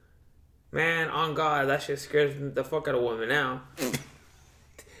 Man, on God, that shit scares the fuck out of women now.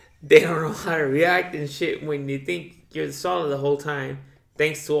 They don't know how to react and shit when you think you're solid the whole time.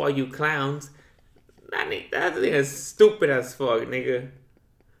 Thanks to all you clowns. That thing is stupid as fuck, nigga.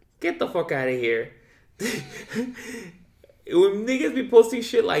 Get the fuck out of here. When niggas be posting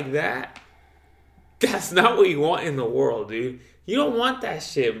shit like that, that's not what you want in the world, dude. You don't want that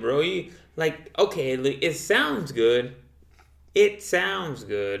shit, bro. You like, okay, it sounds good. It sounds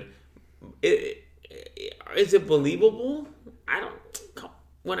good. Is it believable? I don't.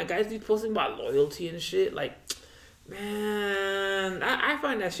 When a guy's be posting about loyalty and shit, like, man, I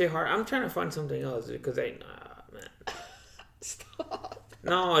find that shit hard. I'm trying to find something else, dude, because man. Stop.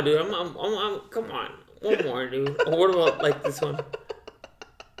 No, dude, I'm come on, one more, dude. Or what about like this one?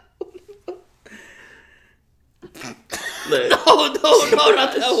 Look. Oh no,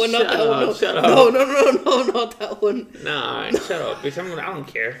 not that one, not that one. No. Shut up. No, not that one. Nah, shut up, bitch. I don't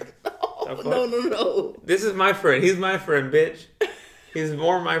care. No. This is my friend. He's my friend, bitch. He's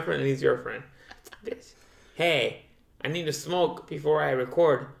more my friend than he's your friend. Bitch. Hey, I need to smoke before I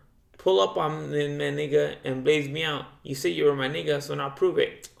record. Pull up on me, my nigga, and blaze me out. You say you were my nigga, so now prove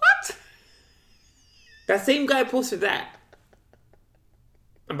it. What? That same guy posted that.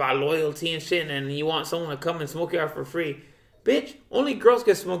 About loyalty and shit, and you want someone to come and smoke you out for free. Bitch, only girls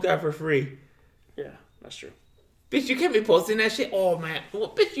get smoked out for free. Yeah, that's true. Bitch, you can't be posting that shit. Oh, man. Well,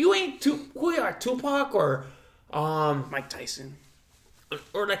 bitch, you ain't who you are, Tupac or Mike Tyson.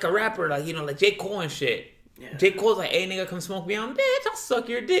 or like a rapper, like, you know, like J. Cole and shit. Yeah. J. Cole's like, hey, nigga, come smoke me out. Bitch, I'll suck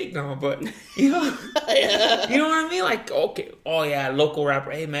your dick. No, but, you know, you know what I mean? Like, okay, oh, yeah, local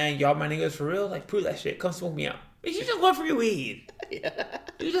rapper. Hey, man, y'all my niggas for real? Like, prove that shit. Come smoke me out. Bitch, you just want free weed. Yeah.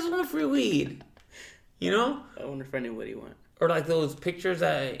 You just want free weed. You know? I wonder if anybody went. Or like those pictures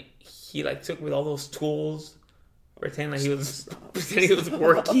that he like took with all those tools, pretending like he was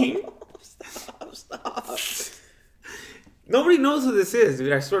working. Stop. Nobody knows who this is,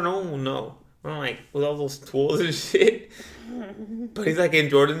 dude. I swear no one will know. I'm like, with all those tools and shit. But he's like in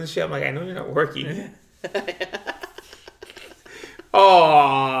Jordan and shit. I'm like, I know you're not working.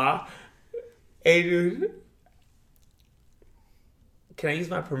 Aww. Hey, dude. Can I use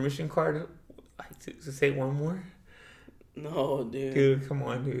my permission card to say one more? No, dude. Dude, come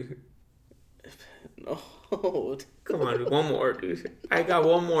on, dude. No. Come on, dude. One more, dude. I got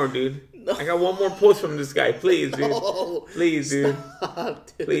one more, dude. No. I got one more post from this guy. Please, dude. No. Please, dude. Stop,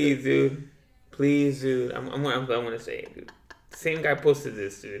 dude. Please, dude. Please, dude. I'm gonna say it, dude. Same guy posted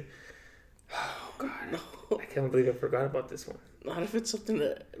this, dude. Oh God. No. I can't believe I forgot about this one. Not if it's something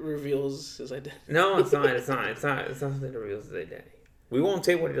that reveals his identity. No, it's not. It's not something that reveals his identity. We won't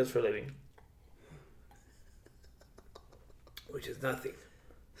say what he does for a living. Which is nothing.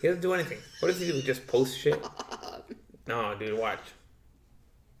 He doesn't do anything. What does he do? He just post shit? No, dude, watch.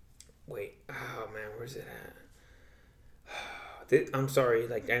 Wait. Oh, man, where's it at? I'm sorry.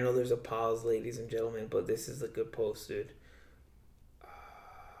 Like, I know there's a pause, ladies and gentlemen, but this is a good post, dude.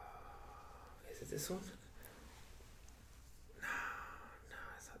 Is it this one? No,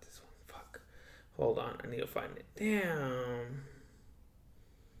 it's not this one. Fuck. Hold on, I need to find it. Damn.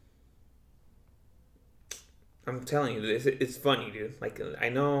 I'm telling you, it's funny, dude. Like, I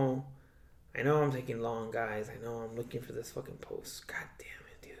know I'm taking long, guys. I know I'm looking for this fucking post. God damn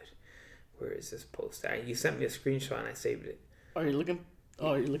it, dude. Where is this post at? You sent me a screenshot and I saved it. Are you looking?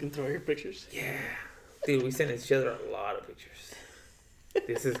 Oh, you're looking through all your pictures? Yeah. Dude, we sent each other a lot of pictures.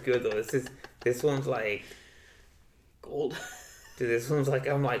 This is good, though. This one's like... Gold. Dude, this one's like...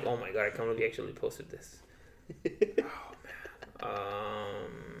 I'm like, oh my God, I can't believe you actually posted this. Oh, man.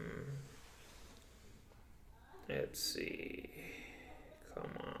 Let's see.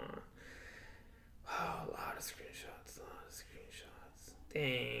 Come on. Oh, a lot of screenshots.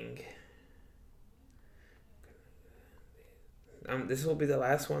 Dang. This will be the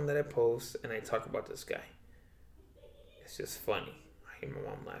last one that I post, and I talk about this guy. It's just funny. I hear my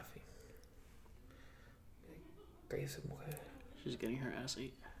mom laughing. She's getting her ass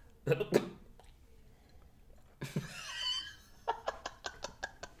ate.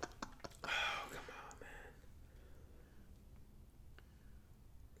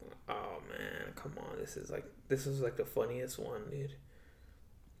 Come on, this is like the funniest one, dude.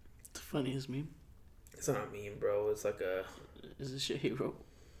 The funniest meme? It's not a meme, bro. It's like a... Is this shit he wrote?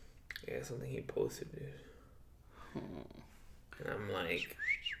 Yeah, something he posted, dude. And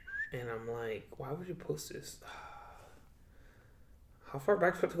I'm like, why would you post this? How far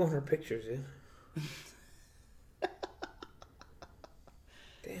back do I have to go in her pictures, dude?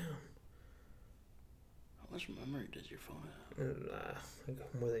 Damn. How much memory does your phone have? Like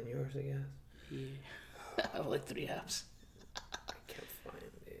more than yours, I guess. Yeah. I have like 3 apps. I can't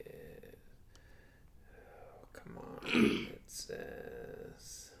find it. Oh, come on. It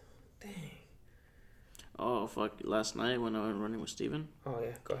says... Dang. Oh, fuck. Last night when I went running with Steven. Oh,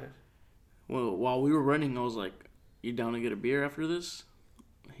 yeah. Go ahead. Well, while we were running, I was like, you down to get a beer after this?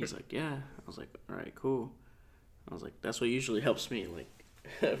 He's like, yeah. I was like, all right, cool. I was like, that's what usually helps me, like,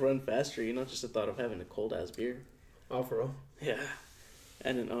 run faster, you know, just the thought of having a cold-ass beer. Oh, for real? Yeah.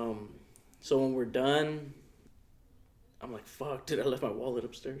 And then, so when we're done, I'm like, fuck, dude, I left my wallet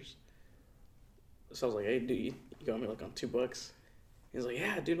upstairs. So I was like, hey, dude, you got me, like, on $2. He's like,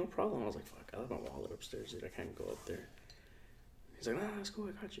 yeah, dude, no problem. I was like, fuck, I left my wallet upstairs, dude. I can't go up there. He's like, nah, that's cool.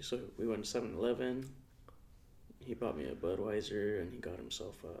 I got you. So we went to 7-Eleven. He bought me a Budweiser, and he got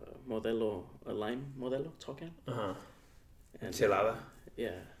himself a lime Modelo, tall can. Uh-huh. And Enchilada?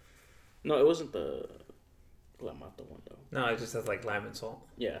 Yeah. No, it wasn't the Clamato one, though. No, it just has, like, lime and salt.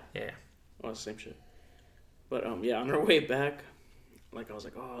 Yeah. Yeah. Oh, it's the same shit. But, yeah, on our way back, like, I was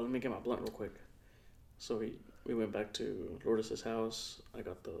like, oh, let me get my blunt real quick. So we went back to Lourdes' house. I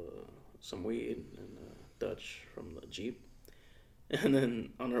got some weed and Dutch from the Jeep. And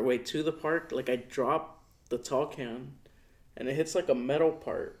then on our way to the park, like, I dropped the tall can, and it hits, like, a metal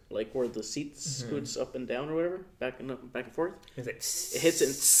part, like, where the seat scoots up and down or whatever, back and forth. It's like... It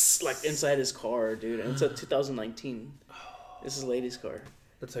hits it, like, inside his car, dude. And it's a 2019. This is lady's car.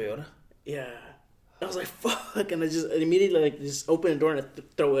 The Toyota? Yeah. I was like, fuck. And I just immediately, like, just open the door and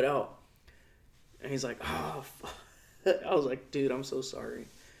throw it out. And he's like, oh, fuck. I was like, dude, I'm so sorry.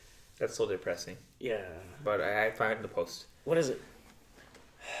 That's so depressing. Yeah. But I found the post. What is it?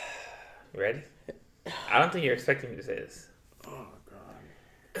 You ready? I don't think you're expecting me to say this. Oh,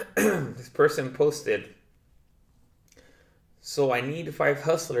 God. This person posted, so I need 5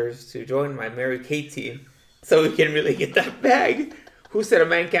 hustlers to join my Mary Kay team so we can really get that bag. Who said a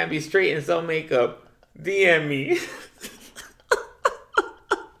man can't be straight and sell makeup? DM me.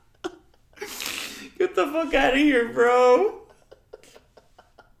 Get the fuck out of here, bro.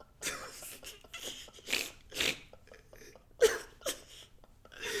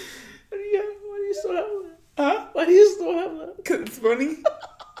 Why do you still have that? Huh? Why do you still have that? Because it's funny.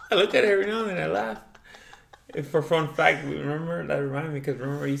 I look at it every now and then and I laugh. And for fun fact, remember, that reminded me, because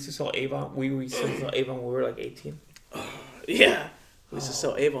remember we used to sell Avon? We used to sell Avon when we were like 18. Yeah. We used to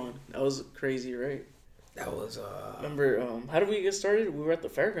sell Avon. That was crazy, right? That was, Remember, how did we get started? We were at the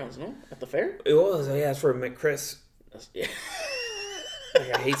fairgrounds, no? At the fair? It was, yeah, that's where I met Chris. Yeah.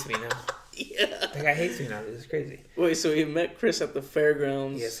 That guy hates me now. Yeah. That guy hates me now. This is crazy. Wait, so we met Chris at the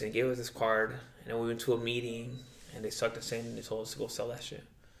fairgrounds. Yes, and he gave us this card, and then we went to a meeting, and they sucked us in, and they told us to go sell that shit.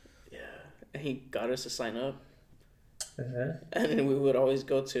 Yeah. And he got us to sign up. Uh-huh. And then we would always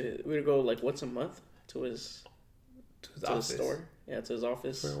we would go like once a month to his office. store. Yeah, to his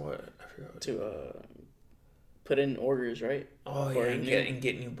office. For what? I forgot. To put in orders, right? Oh, yeah, and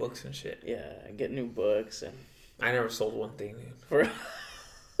get new books and shit. Yeah, and get new books. And I never sold one thing, dude.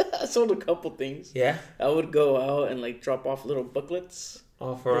 I sold a couple things. Yeah? I would go out and like drop off little booklets.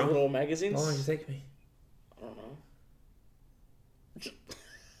 Oh, for Those real? little magazines. Why would you take me? I don't know.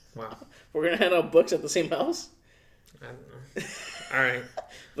 Wow. We're gonna hand out books at the same house. I don't know. All right.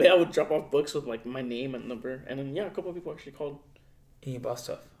 But yeah, I would drop off books with like my name and number, and then yeah, a couple of people actually called. And you bought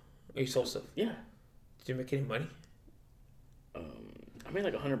stuff. Or you sold stuff. Yeah. Did you make any money? I made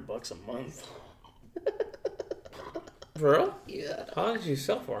like $100 a month. For real? Yeah. How long did you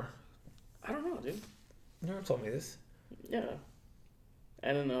sell for? I don't know, dude. You never told me this. Yeah.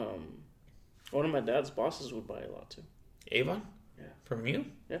 And then one of my dad's bosses would buy a lot too. Avon? Yeah. From you?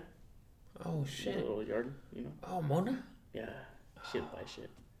 Yeah. Oh, She had shit. a little yard, you know. Oh, Mona? Yeah. She'd buy shit.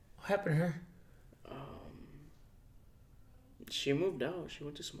 What happened to her? She moved out. She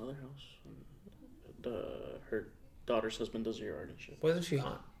went to some other house. Her daughter's husband does her yard and shit. Wasn't she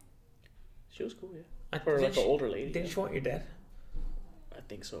hot? She was cool, yeah. For Didn't like an she- older lady. Didn't yeah. she want your dad? I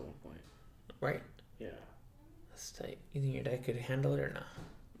think so at one point. Right? Yeah. That's tight. You think your dad could handle it or not?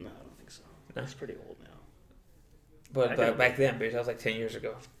 No, I don't think so. No? He's pretty old now. But I got- back then, bitch, that was like 10 years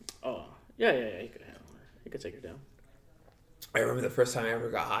ago. Oh, yeah. He could handle her. He could take her down. I remember the first time I ever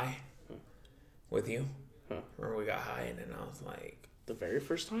got high with you. Huh. Remember we got high and then I was like, The very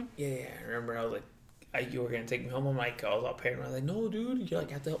first time? yeah. I remember I was like, you were going to take me home. I'm like, I was all paranoid. I was like, no, dude, you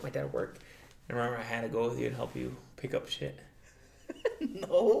like have to help my dad work. And remember I had to go with you and help you pick up shit.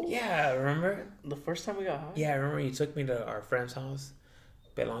 No. Yeah, remember? The first time we got high? Yeah, I remember you took me to our friend's house,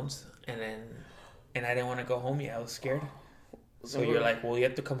 Belon's, and I didn't want to go home yet. I was scared. So you're like, well, you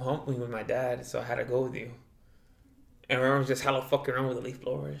have to come home with my dad, so I had to go with you. And I remember just hella fucking around with a leaf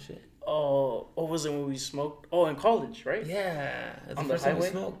blower and shit. Oh, what was it when we smoked? Oh, in college, right? Yeah. That's On the the first time we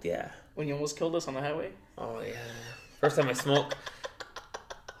highway? smoked, yeah. When you almost killed us on the highway? Oh, yeah. First time I smoked,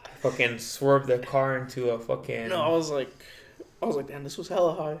 I fucking swerved the car into a fucking... No, I was like, damn, this was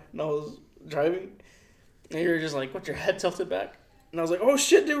hella high. And I was driving, and you were just like, what, your head tilted back? And I was like, oh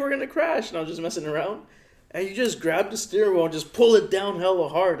shit, dude, we're gonna crash. And I was just messing around. And you just grabbed the steering wheel and just pull it down hella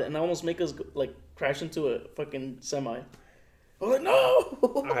hard and almost make us, like, crash into a fucking semi. I was like, no!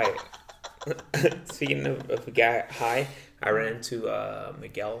 Alright. Speaking of a guy high, I ran into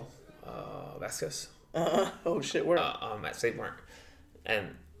Miguel Vasquez. Oh shit, where? At State Mart.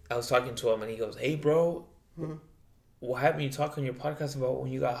 And I was talking to him and he goes, hey, bro, what happened you talk on your podcast about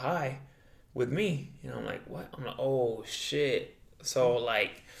when you got high with me? And I'm like, what? I'm like, oh, shit. So,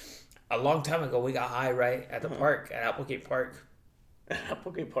 like, a long time ago, we got high, right, at the park, at Applegate Park.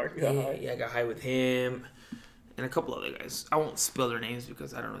 Applegate Park. Yeah, I got high with him and a couple other guys. I won't spill their names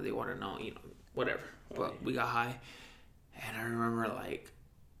because I don't know if they want to know, you know, whatever. But we got high. And I remember, like...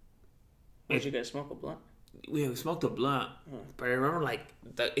 Did you guys smoke a blunt? We smoked a blunt, but I remember like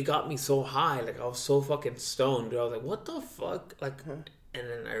it got me so high, like I was so fucking stoned, dude. I was like, "What the fuck?" Like, and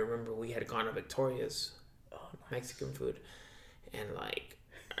then I remember we had gone to Victoria's, Mexican food, and like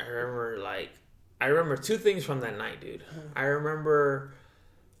I remember two things from that night, dude. I remember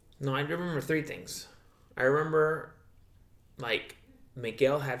three things. I remember like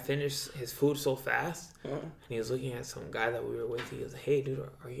Miguel had finished his food so fast, and he was looking at some guy that we were with. He goes, "Hey, dude,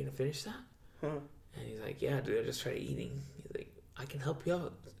 are you gonna finish that?" And he's like, yeah, dude, I just tried eating. He's like, I can help you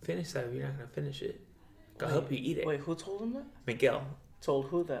out. Finish that if you're not going to finish it. I'll help you eat it. Wait, who told him that? Miguel. Told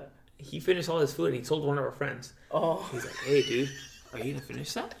who that? He finished all his food and he told one of our friends. Oh. He's like, hey, dude, are you going to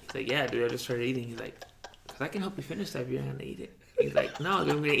finish that? He's like, yeah, dude, I just started eating. He's like, because I can help you finish that if you're not going to eat it. He's like, no,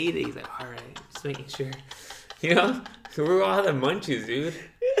 dude, I'm going to eat it. He's like, all right, just making sure. You know? So we all had the munchies, dude.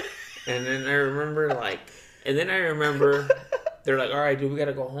 And then I remember, they're like, all right, dude, we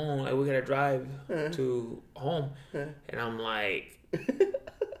gotta go home. Like, we gotta drive to home. And I'm like,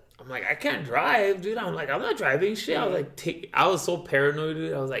 I can't drive, dude. I'm like, I'm not driving shit. I was like, I was so paranoid,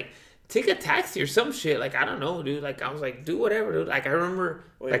 dude. I was like, take a taxi or some shit. Like, I don't know, dude. Like, I was like, do whatever, dude. Like, I remember,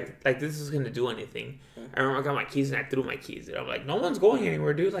 like this is gonna do anything. I remember I got my keys and I threw my keys, dude. I'm like, no one's going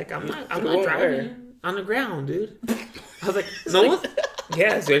anywhere, dude. Like, I'm not driving on the ground, dude. I was like, no one.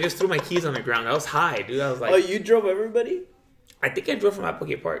 Yeah, so I just threw my keys on the ground. I was high, dude. I was like, Oh, you drove everybody? I think I drove from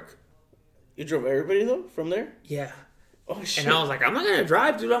Applegate Park. You drove everybody though from there? Yeah. Oh shit! And I was like, I'm not gonna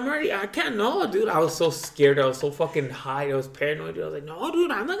drive, dude. I can't know, dude. I was so scared. I was so fucking high. I was paranoid. Dude. I was like, no, dude,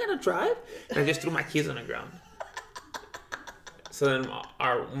 I'm not gonna drive. And I just threw my keys on the ground. So then one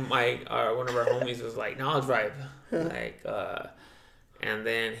of our homies was like, no, I'll drive. And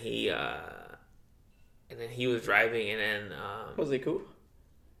then he was driving, and then was he cool?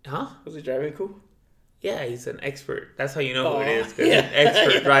 Huh? Was he driving cool? Yeah, he's an expert. That's how you know who it is. 'Cause yeah. he's an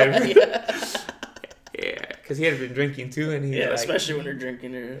expert driver. Yeah, because he had been drinking too, and he's like, especially when you're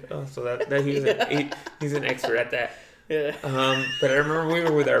drinking. so that he's an expert at that. Yeah. But I remember we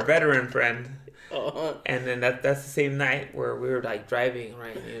were with our veteran friend, And then that's the same night where we were like driving,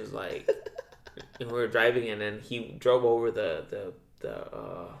 right? And he was like, and we were driving, and then he drove over the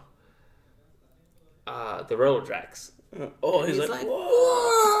railroad tracks. Oh, He's he's like, like,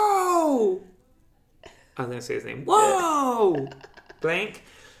 whoa! I was gonna say his name. Whoa! Blank.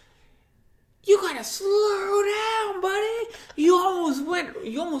 You gotta slow down, buddy. You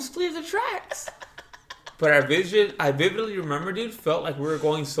almost cleared the tracks. But I vividly remember, dude, felt like we were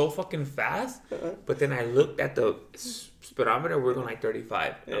going so fucking fast. But then I looked at the speedometer, we were going like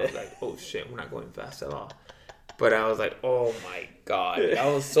 35. And I was like, oh shit, we're not going fast at all. But I was like, oh my god.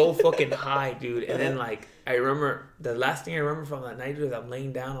 I was so fucking high, dude. And then like, I remember, the last thing I remember from that night, dude, is I'm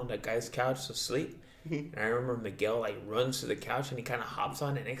laying down on that guy's couch to sleep. And I remember Miguel like runs to the couch and he kind of hops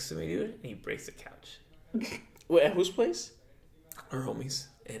on it next to me, dude. And he breaks the couch. wait, at whose place? Our homies.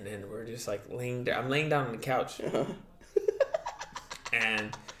 And then we're just like laying down. I'm laying down on the couch.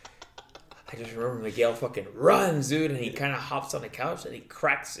 And I just remember Miguel fucking runs, dude. And he kind of hops on the couch and he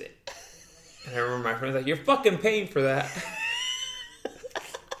cracks it. And I remember my friend's like, you're fucking paying for that.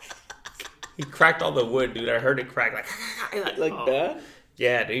 He cracked all the wood, dude. I heard it crack like oh. That?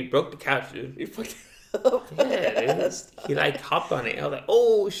 Yeah, dude. He broke the couch, dude. You fucking up. Yeah, dude. He like hopped on it. I was like,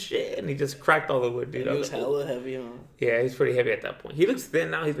 oh shit. And he just cracked all the wood, dude. He I was like, hella heavy, huh? yeah, he's pretty heavy at that point. He looks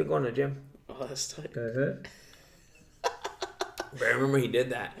thin now. He's been going to the gym. Oh, that's tight. But I remember he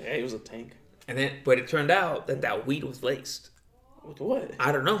did that. Yeah, he was a tank. And then, but it turned out that weed was laced. With what?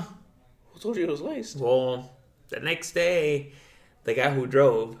 I don't know. Who told you it was laced? Well, the next day, the guy who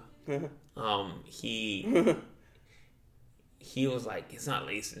drove, he was like, it's not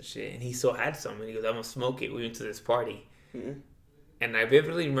laced and shit. And he still had some. And he goes, I'm going to smoke it. We went to this party. And I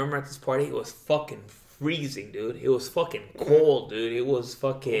vividly remember at this party, it was fucking freezing, dude. It was fucking cold, dude. It was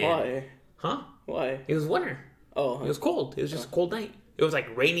fucking... Why? Huh? Why? It was winter. Oh. It was cold. It was just a cold night. It was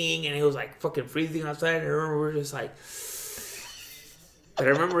like raining and it was like fucking freezing outside. And I remember we were just like... But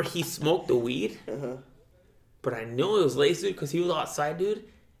I remember he smoked the weed. But I knew it was laced, dude, because he was outside, dude.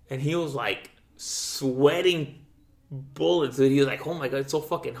 And he was like sweating bullets, dude. He was like, oh my god, it's so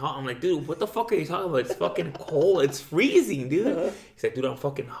fucking hot. I'm like, dude, what the fuck are you talking about? It's fucking cold. It's freezing, dude. He's like, dude, I'm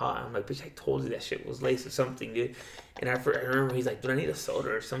fucking hot. I'm like, bitch, I told you that shit was laced or something, dude. And I remember he's like, dude, I need a soda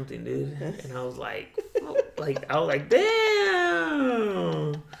or something, dude. And I was like,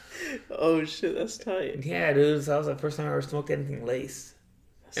 damn. Oh shit, that's tight. Yeah, dude. So that was the first time I ever smoked anything laced.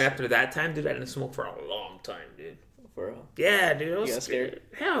 And after that time, dude, I didn't smoke for a long time, dude. For real? Yeah, dude. I was You got scared?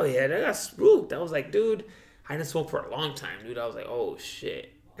 Hell yeah, I got spooked. I was like, dude, I didn't smoke for a long time, dude. I was like, oh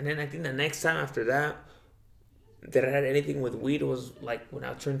shit. And then I think the next time after that I had anything with weed was like when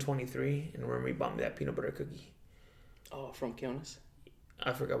I turned 23 and remember he bought me that peanut butter cookie. Oh, from Kionis?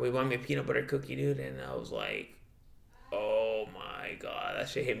 I forgot. We bought me a peanut butter cookie, dude, and I was like, oh my god, that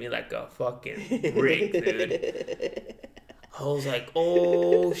shit hit me like a fucking brick, dude. I was like,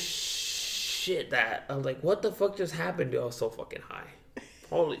 oh shit, that. I was like, what the fuck just happened, dude? I was so fucking high.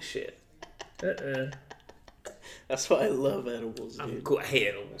 Holy shit. That's why I love edibles, dude. I'm cool. I hate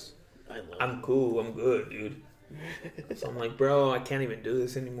edibles. I'm it. cool. I'm good, dude. So I'm like, bro, I can't even do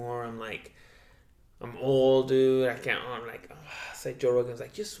this anymore. I'm like, I'm old, dude. I can't. I'm like, it's like Joe Rogan's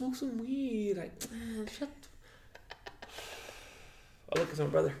like, just smoke some weed. Like, man, shut. I look at my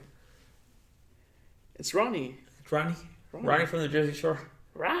brother. It's Ronnie. It's Ronnie. Ronnie from the Jersey Shore.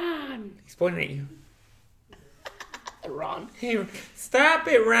 Ron. He's pointing at you. Ron. Hey, stop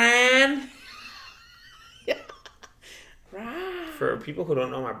it, Ron. Ron. For people who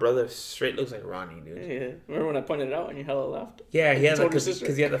don't know, my brother straight looks like Ronnie, dude. Yeah. Remember when I pointed it out and you hella laughed? Yeah, he had told like, your sister?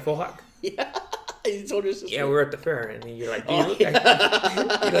 because he had the faux hawk. Yeah. You told your sister. Yeah, we were at the fair, and you're like, dude, you look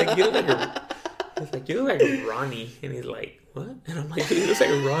like you look like Ronnie, and he's like, what? And I'm like, dude, he looks like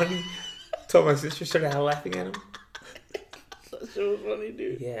Ronnie. So my sister started laughing at him. That shit was funny,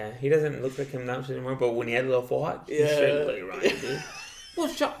 dude. Yeah, he doesn't look like him that much anymore, but when he had a little faux hawk, he straight looked like Ronnie, dude.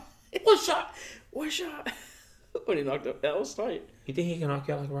 One shot. When he knocked up, that was tight. You think he can knock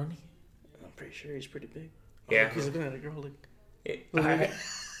you out like Ronnie? I'm pretty sure he's pretty big. Yeah. Look, he's looking at a girl like.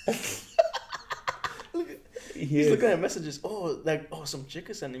 He's looking at messages. Some chick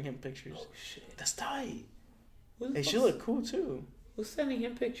is sending him pictures. Oh shit, That's tight. Hey, she look cool too. Who's sending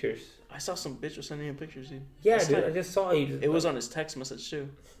him pictures? I saw some bitch was sending him pictures, dude. Yeah, That's dude, tight. I just saw you. It was on his text message too.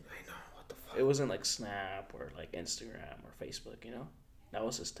 I know, what the fuck? It wasn't like Snap or like Instagram or Facebook, you know? That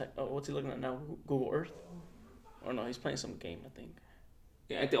was his text. Oh, what's he looking at now? Google Earth? Or no, he's playing some game, I think.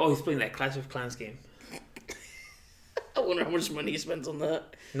 Yeah, he's playing that Clash of Clans game. I wonder how much money he spends on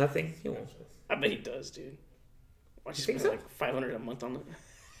that. Nothing. He won't. I bet he does, dude. Why You spend think so? like $500 a month on it?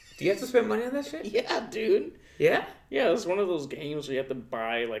 Do you have to spend money on that shit? Yeah, dude. Yeah? Yeah, it's one of those games where you have to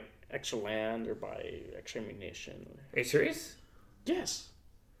buy like extra land or buy extra ammunition. Are you serious? Yes.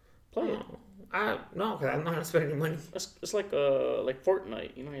 Play it. No, because I don't know how to spend any money. It's like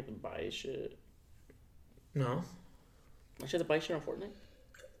Fortnite. You don't have to buy shit. No. I should have to buy shit on Fortnite.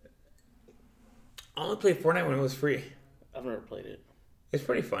 I only played Fortnite when it was free. I've never played it. It's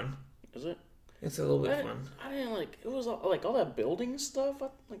pretty fun. Is it? It's a little bit fun. I didn't like. It was all that building stuff.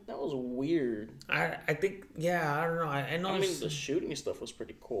 That was weird. I think I don't know. I know. I mean, the shooting stuff was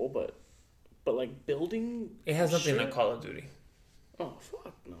pretty cool, but like building. It has nothing shit? like Call of Duty. Oh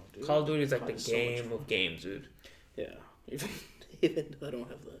fuck no, dude! Call of Duty is like COD the is so much game fun. of games, dude. Yeah, even though I don't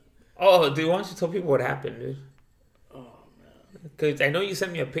have that. Oh, dude, why don't you tell people what happened, dude? Oh man. Because I know you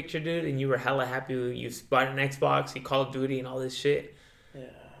sent me a picture, dude, and you were hella happy. You bought an Xbox, you Call of Duty, and all this shit. Yeah.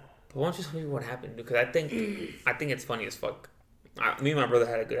 But why don't you tell me what happened, dude? Because I think it's funny as fuck. Me and my brother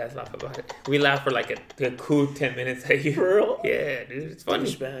had a good ass laugh about it. We laughed for like a cool 10 minutes at you. For real? Yeah, dude, it's funny.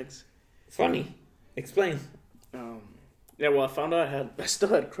 Douchebags. It's funny. Explain. Yeah, well, I found out I still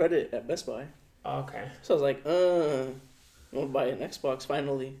had credit at Best Buy. Oh, okay. So I was like, I'm gonna buy an Xbox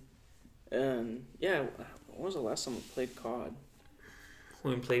finally. And yeah, when was the last time I played COD?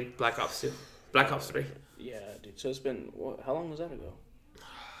 When we played Black Ops 2. Black Ops 3. Yeah, dude. So it's been, how long was that ago?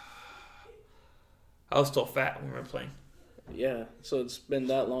 I was still fat when we were playing. Yeah, so it's been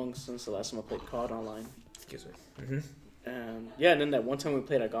that long since the last time I played COD online. Excuse me. Mm-hmm. And yeah, and then that one time we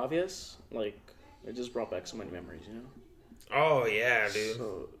played Agavius, like, it just brought back so many memories, you know? Oh, yeah,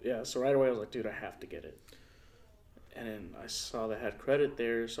 dude. So right away I was like, dude, I have to get it. And then I saw they had credit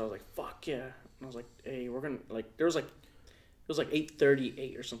there, so I was like, fuck yeah. And I was like, hey, we're gonna, like, it was like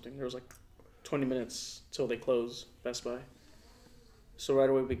 8:38 or something. There was like 20 minutes till they close Best Buy. So right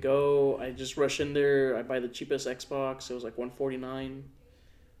away we go. I just rush in there. I buy the cheapest Xbox. It was like $149,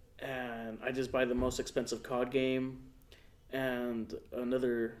 and I just buy the most expensive COD game, and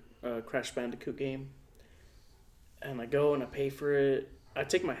another Crash Bandicoot game. And I go and I pay for it. I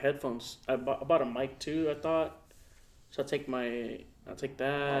take my headphones. I bought a mic too. I thought. So I take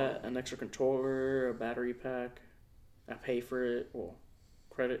that, an extra controller, a battery pack. I pay for it, well,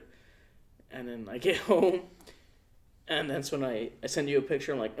 credit, and then I get home. And that's when I send you a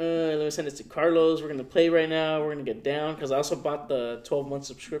picture. I'm like, let me send it to Carlos. We're going to play right now. We're going to get down. Because I also bought the 12-month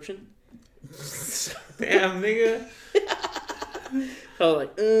subscription. Damn, nigga. I was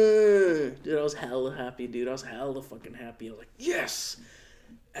like, dude, I was hella happy, dude. I was hella fucking happy. I was like, yes.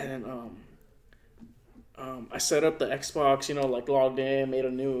 And then I set up the Xbox, you know, like logged in, made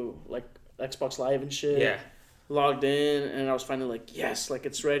a new, like, Xbox Live and shit. Yeah. Logged in, and I was finally like, yes, like,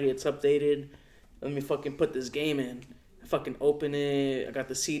 it's ready. It's updated. Let me fucking put this game in. I fucking open it. I got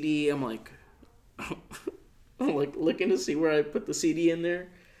the CD. I'm like looking to see where I put the CD in there.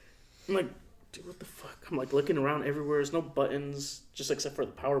 I'm like, dude, what the fuck? I'm like looking around everywhere. There's no buttons, just except for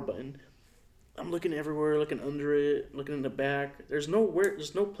the power button. I'm looking everywhere, looking under it, looking in the back. There's no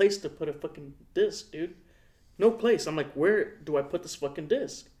place to put a fucking disc, dude. No place. I'm like, where do I put this fucking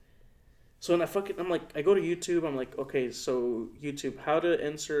disc? So then I'm like, I go to YouTube. I'm like, okay, so YouTube, how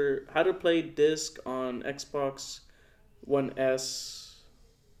to play disc on Xbox One S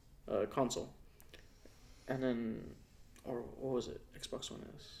console, and then, or what was it? Xbox One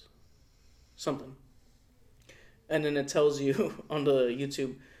S, something. And then it tells you on the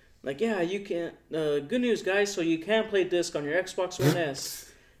YouTube, like, yeah, you can. Good news, guys. So you can play disc on your Xbox One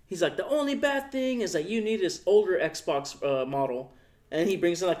S. He's like, the only bad thing is that you need this older Xbox model. And he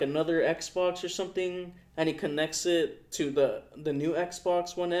brings in like another Xbox or something, and he connects it to the new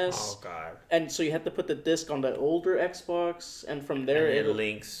Xbox One S. Oh god! And so you have to put the disc on the older Xbox, and from there and it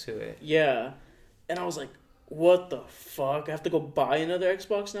links to it. Yeah, and I was like, "What the fuck? I have to go buy another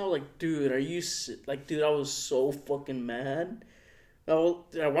Xbox now?" Like, dude, dude? I was so fucking mad. I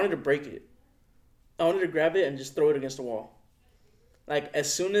wanted to break it. I wanted to grab it and just throw it against the wall. Like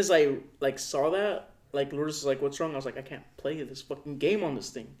as soon as I saw that. Like, Lourdes is like, what's wrong? I was like, I can't play this fucking game on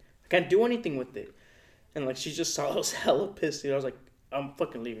this thing. I can't do anything with it. And, like, she just saw I was hella pissed, dude. I was like, I'm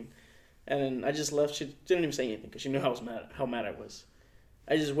fucking leaving. And then I just left. She didn't even say anything because she knew how mad I was.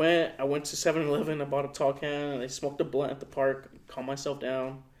 I went to 7-Eleven, I bought a tall can, and I smoked a blunt at the park, calmed myself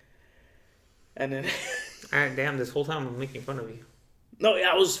down. And then... Alright, damn, this whole time I'm making fun of you. No,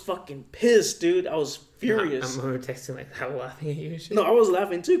 yeah, I was fucking pissed, dude. I was furious. I'm texting like that, laughing at you and shit. No, I was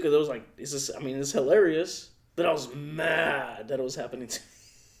laughing too because I was like, it's hilarious. But I was mad that it was happening to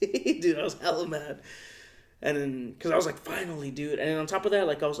me. Dude, I was hella mad. And then, because I was like, finally, dude. And then on top of that,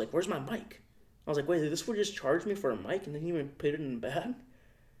 like, I was like, where's my mic? I was like, wait, did this fool just charge me for a mic and then he even put it in the bag?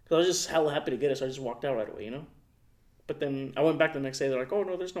 Because I was just hella happy to get it, so I just walked out right away, you know? But then I went back the next day. They're like, oh,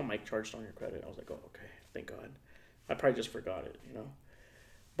 no, there's no mic charged on your credit. I was like, oh, okay, thank God. I probably just forgot it, you know?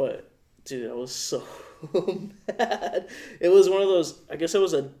 But dude, I was so mad. It was one of those. I guess it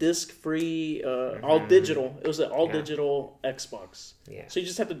was a disc-free, all digital. It was an all digital Xbox. Yeah. So you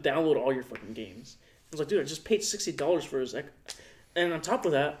just have to download all your fucking games. I was like, dude, I just paid $60 for his. And on top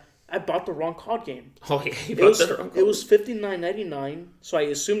of that, I bought the wrong COD game. Oh yeah, you It bought was the wrong it was $59.99. So I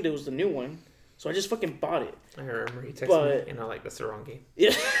assumed it was the new one. So I just fucking bought it. I remember he texted But- me, and I'm like, "That's the wrong game." Yeah.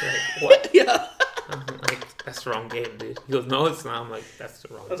 Like, what? Yeah. I'm like, "That's the wrong game, dude." He goes, "No, it's not." I'm like, "That's the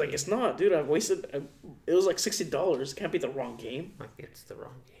wrong." I was like, game. it's not, dude. I've wasted. It was like $60. It can't be the wrong game. Like, it's the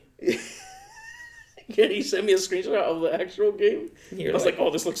wrong game. Yeah, he sent me a screenshot of the actual game. You're I was like, oh,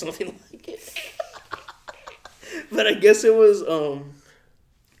 this looks nothing like it. But I guess it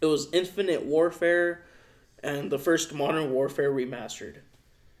was Infinite Warfare and the first Modern Warfare remastered.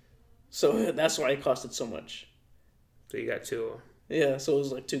 So that's why it costed so much. So you got two. Yeah, so it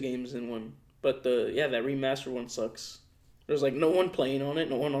was like 2 games in one. But that remastered one sucks. There's like no one playing on it,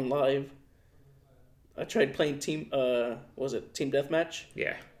 no one on live. I tried playing Team Deathmatch?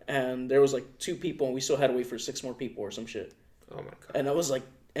 Yeah. And there was like 2 people and we still had to wait for 6 more people or some shit. Oh my god. And I was like,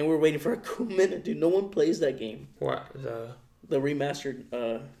 and we were waiting for a cool minute, dude. No one plays that game. What The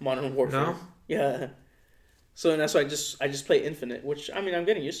remastered Modern Warfare. No? Yeah. So and that's why I just play Infinite, which I mean I'm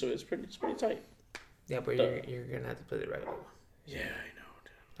getting used to it. It's pretty tight. Yeah, but you're gonna have to play the regular one. Yeah, I know,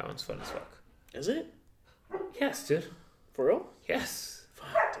 dude. That one's fun as fuck. Is it? Yes, dude. For real? Yes.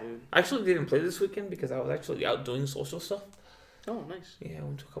 Fuck, dude. I actually didn't play this weekend because I was actually out doing social stuff. Oh, nice. Yeah, I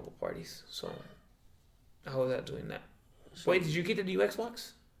went to a couple parties, so I was out doing that. Wait, did you get the new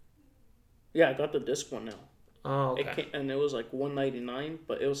Xbox? Yeah, I got the disc one now. Oh, okay. It came, and it was like $199,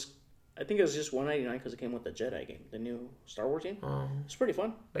 but I think it was just $199 because it came with the Jedi game, the new Star Wars game. It's pretty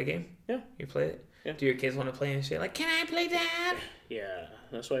fun. That game? Yeah. You play it? Yeah. Do your kids want to play and shit? Like, can I play that? Yeah,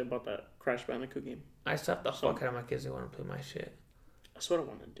 that's why I bought that Crash Bandicoot game. I stopped the fuck out of my kids. They want to play my shit. That's what I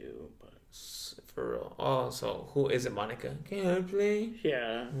want to do, but For real. Oh, so who is it, Monica? Can I play?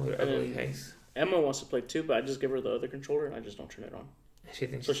 yeah. With her ugly face. Emma wants to play too, but I just give her the other controller and I just don't turn it on. She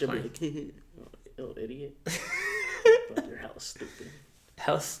thinks So she's she'll playing. be like, little idiot. But you're hella stupid.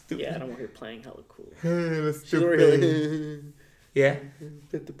 Hell stupid. Yeah, I don't want her playing hella cool. That's She's over here like, Yeah.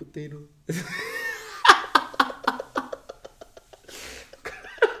 pet the potato.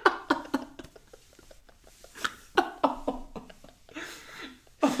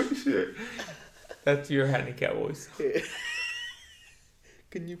 Oh shit. That's your handicap voice.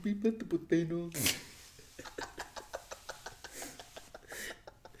 Can you be pet the potato?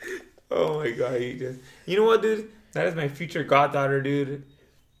 Oh my god, you know what, dude? That is my future goddaughter, dude.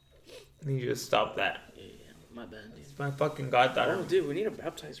 I need you to stop that. Yeah, my bad, dude. It's my fucking goddaughter. Oh, dude, we need to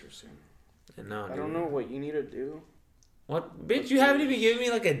baptize her soon. No, I don't know what you need to do. What? Bitch, you haven't even given me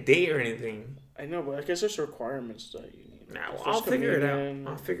like a date or anything. I know, but I guess there's requirements that you need. Nah, well, First I'll figure it communion,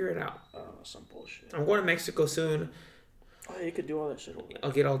 out. I'll figure it out. Some bullshit. I'm going to Mexico soon. Oh, you could do all that shit over there.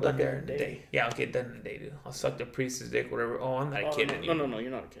 I'll get all done Like there a in a day. day. Yeah, I'll get done in a day, dude. I'll suck the priest's dick, whatever. Oh, I'm not a Oh, kid no, anymore. no,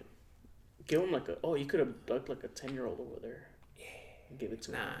 you're not a kid. Give him like a. Oh, you could have ducked like a 10-year-old over there. Yeah. Give it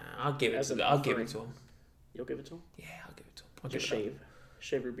to him. Nah, I'll give it As to an him. I'll give offering. it to him. You'll give it to him. Yeah, I'll give it to him. I'll Just give it shave.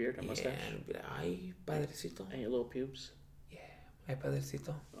 Shave your beard and up. mustache. Yeah, and be like, ay, padrecito. And your little pubes. Ay,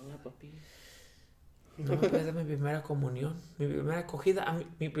 padrecito. Hola, papi. No me puedes dar mi primera comunión. Mi primera acogida.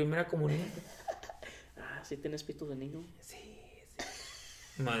 Mi primera comunión. Ah, ¿sí tienes pito de niño? Sí.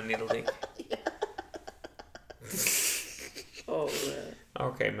 My needle dick. Oh, man.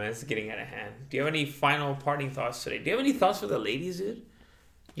 Okay, man, it's getting out of hand. Do you have any final parting thoughts today? Do you have any thoughts for the ladies, dude?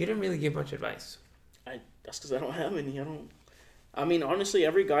 You didn't really give much advice. That's because I don't have any. I mean, honestly,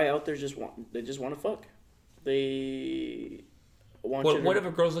 every guy out there just want to fuck. They want you to... What if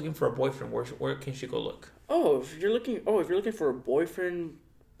a girl's looking for a boyfriend? Where can she go look? if you're looking for a boyfriend,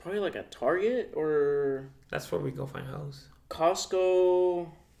 probably like at Target or That's where we go find hoes. Costco,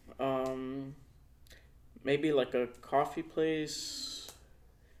 maybe like a coffee place,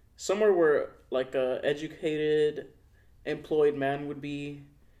 somewhere where like a educated, employed man would be.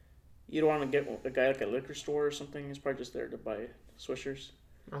 You don't want to get a guy like a liquor store or something. He's probably just there to buy Swishers.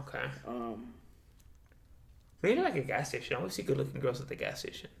 Okay. Maybe like a gas station. I always see good-looking girls at the gas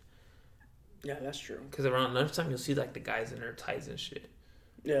station. Yeah, that's true. Because around lunchtime, you'll see like the guys in their ties and shit.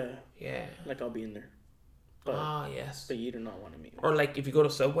 Yeah, Yeah. like I'll be in there. But, Yes. but you do not want to meet me. Or like if you go to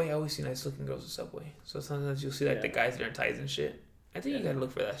Subway, I always see nice-looking girls at Subway. So sometimes you'll see like Yeah. the guys in their ties and shit. I think you gotta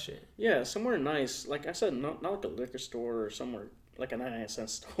look for that shit. Yeah, somewhere nice. Like I said, not like a liquor store or somewhere like a 99-cent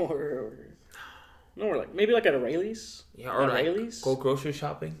store or nowhere like maybe like at a Rayleigh's. Yeah, or At like Rayleigh's? go grocery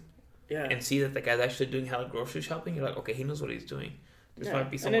shopping Yeah. and see that the guy's actually doing hella grocery shopping. You're like, okay, he knows what he's doing. This Yeah. might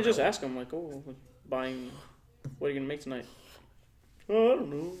be And someone. then just ask him like, oh, buying. What are you gonna make tonight? Oh, I don't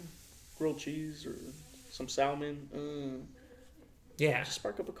know. Grilled cheese or some salmon. Yeah. Just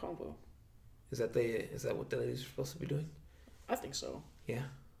spark up a combo. Is that what the ladies are supposed to be doing? I think so. Yeah.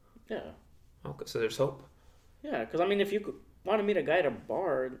 Yeah. Okay, so there's hope. Yeah, because I mean, if you want to meet a guy at a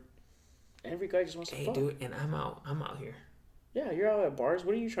bar, every guy just wants to Hey, fuck. dude, and I'm out here. Yeah, you're out at bars.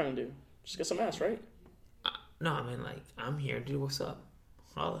 What are you trying to do? Just get some ass, right? No, I mean, like, I'm here, dude. What's up?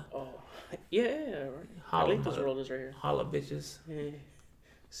 Holla. Oh, yeah, right. Holla, Carlitos mother- World is right here. Holla, bitches. Yeah.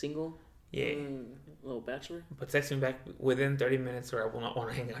 Single? Yeah. Little bachelor? But text me back within 30 minutes or I will not want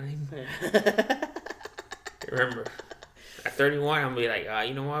to hang out anymore. Remember, at 31, I'm going to be like,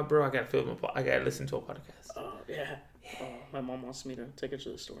 you know what, bro? I got to listen to a podcast. Oh, yeah. Oh, my mom wants me to take her to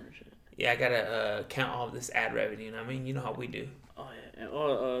the store and shit. Yeah, I got to count all of this ad revenue. You know what I mean? You know how we do. Oh, yeah.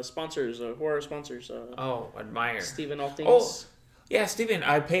 Oh, sponsors. Who are our sponsors? Admire. Steven All Things. Oh, yeah, Steven.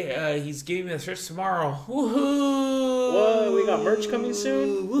 I pay. He's giving me the shirts tomorrow. Woohoo! What? We got merch coming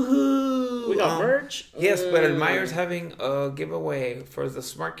soon? Woohoo! We got merch? Yes, but Admire's having a giveaway for the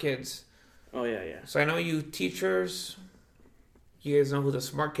smart kids. Oh, yeah, yeah. So I know you teachers, you guys know who the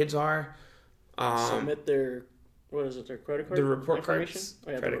smart kids are. Submit their, what is it, their credit card? The report information? cards.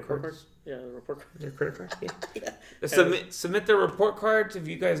 Oh, yeah, Credit the report cards. cards. Yeah, the report card. Their credit cards, yeah. Yeah. Submit their report cards if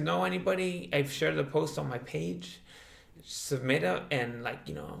you guys know anybody. I've shared the post on my page. Submit it, and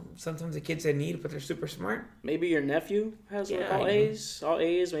sometimes the kids they need, but they're super smart. Maybe your nephew has Yeah, all A's,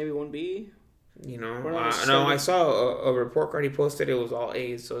 maybe 1B. I saw a report card he posted. It was all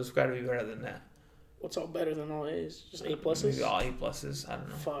A's, so it's got to be better than that. What's all better than all A's? Just A+? Maybe all A+. I don't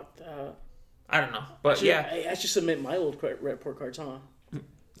know. Fuck that. I don't know, but I should submit my old report cards, huh?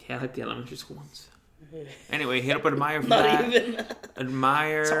 Yeah, I like the elementary school ones. Anyway, hit up Admire for Not that. even.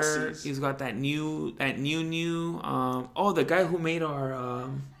 Admire. It's all C's. He's got that new. The guy who made our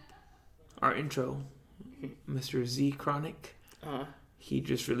intro, Mr. Z Chronic. He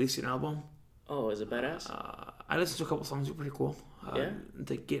just released an album. Oh, is it badass? I listened to a couple songs. They're pretty cool. Yeah.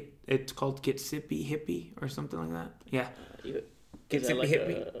 It's called Get Sippy Hippie or something like that. Yeah. Get Is that Sippy like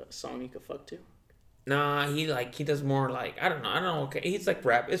Hippie. a song you could fuck to? Nah, he does more like I don't know. Okay, he's like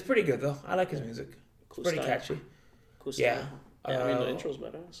rap. It's pretty good though. I like his music. Cool Pretty style. catchy. Cool Yeah. style. Yeah, I mean the intro's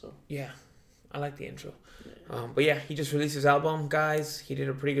badass. So. Yeah, I like the intro. But yeah, he just released his album, guys. He did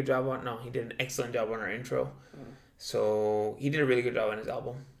a pretty good job he did an excellent job on our intro. So he did a really good job on his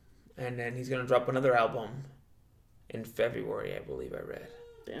album. And then he's going to drop another album in February, I believe I read.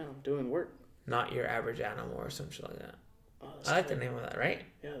 Damn, doing work. Not Your Average Animal or some shit like that. Oh, I like the name of that, right?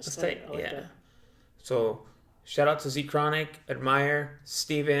 Yeah, That's tight. tight. I like Yeah. that. So shout out to Z Chronic, Admire,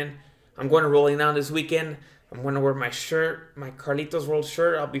 Steven. I'm going to Rolling Down this weekend. I'm going to wear my shirt, my Carlitos World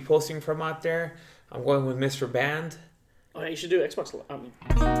shirt. I'll be posting from out there. I'm going with Mr. Band. Oh, yeah, you should do Xbox.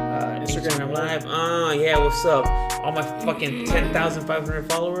 Instagram Live. Oh, yeah, what's up? All my fucking 10,500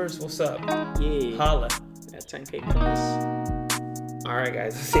 followers. What's up? Yeah. Holla. At 10K plus. All right,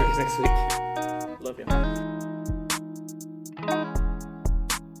 guys. I'll see you guys next week. Love you.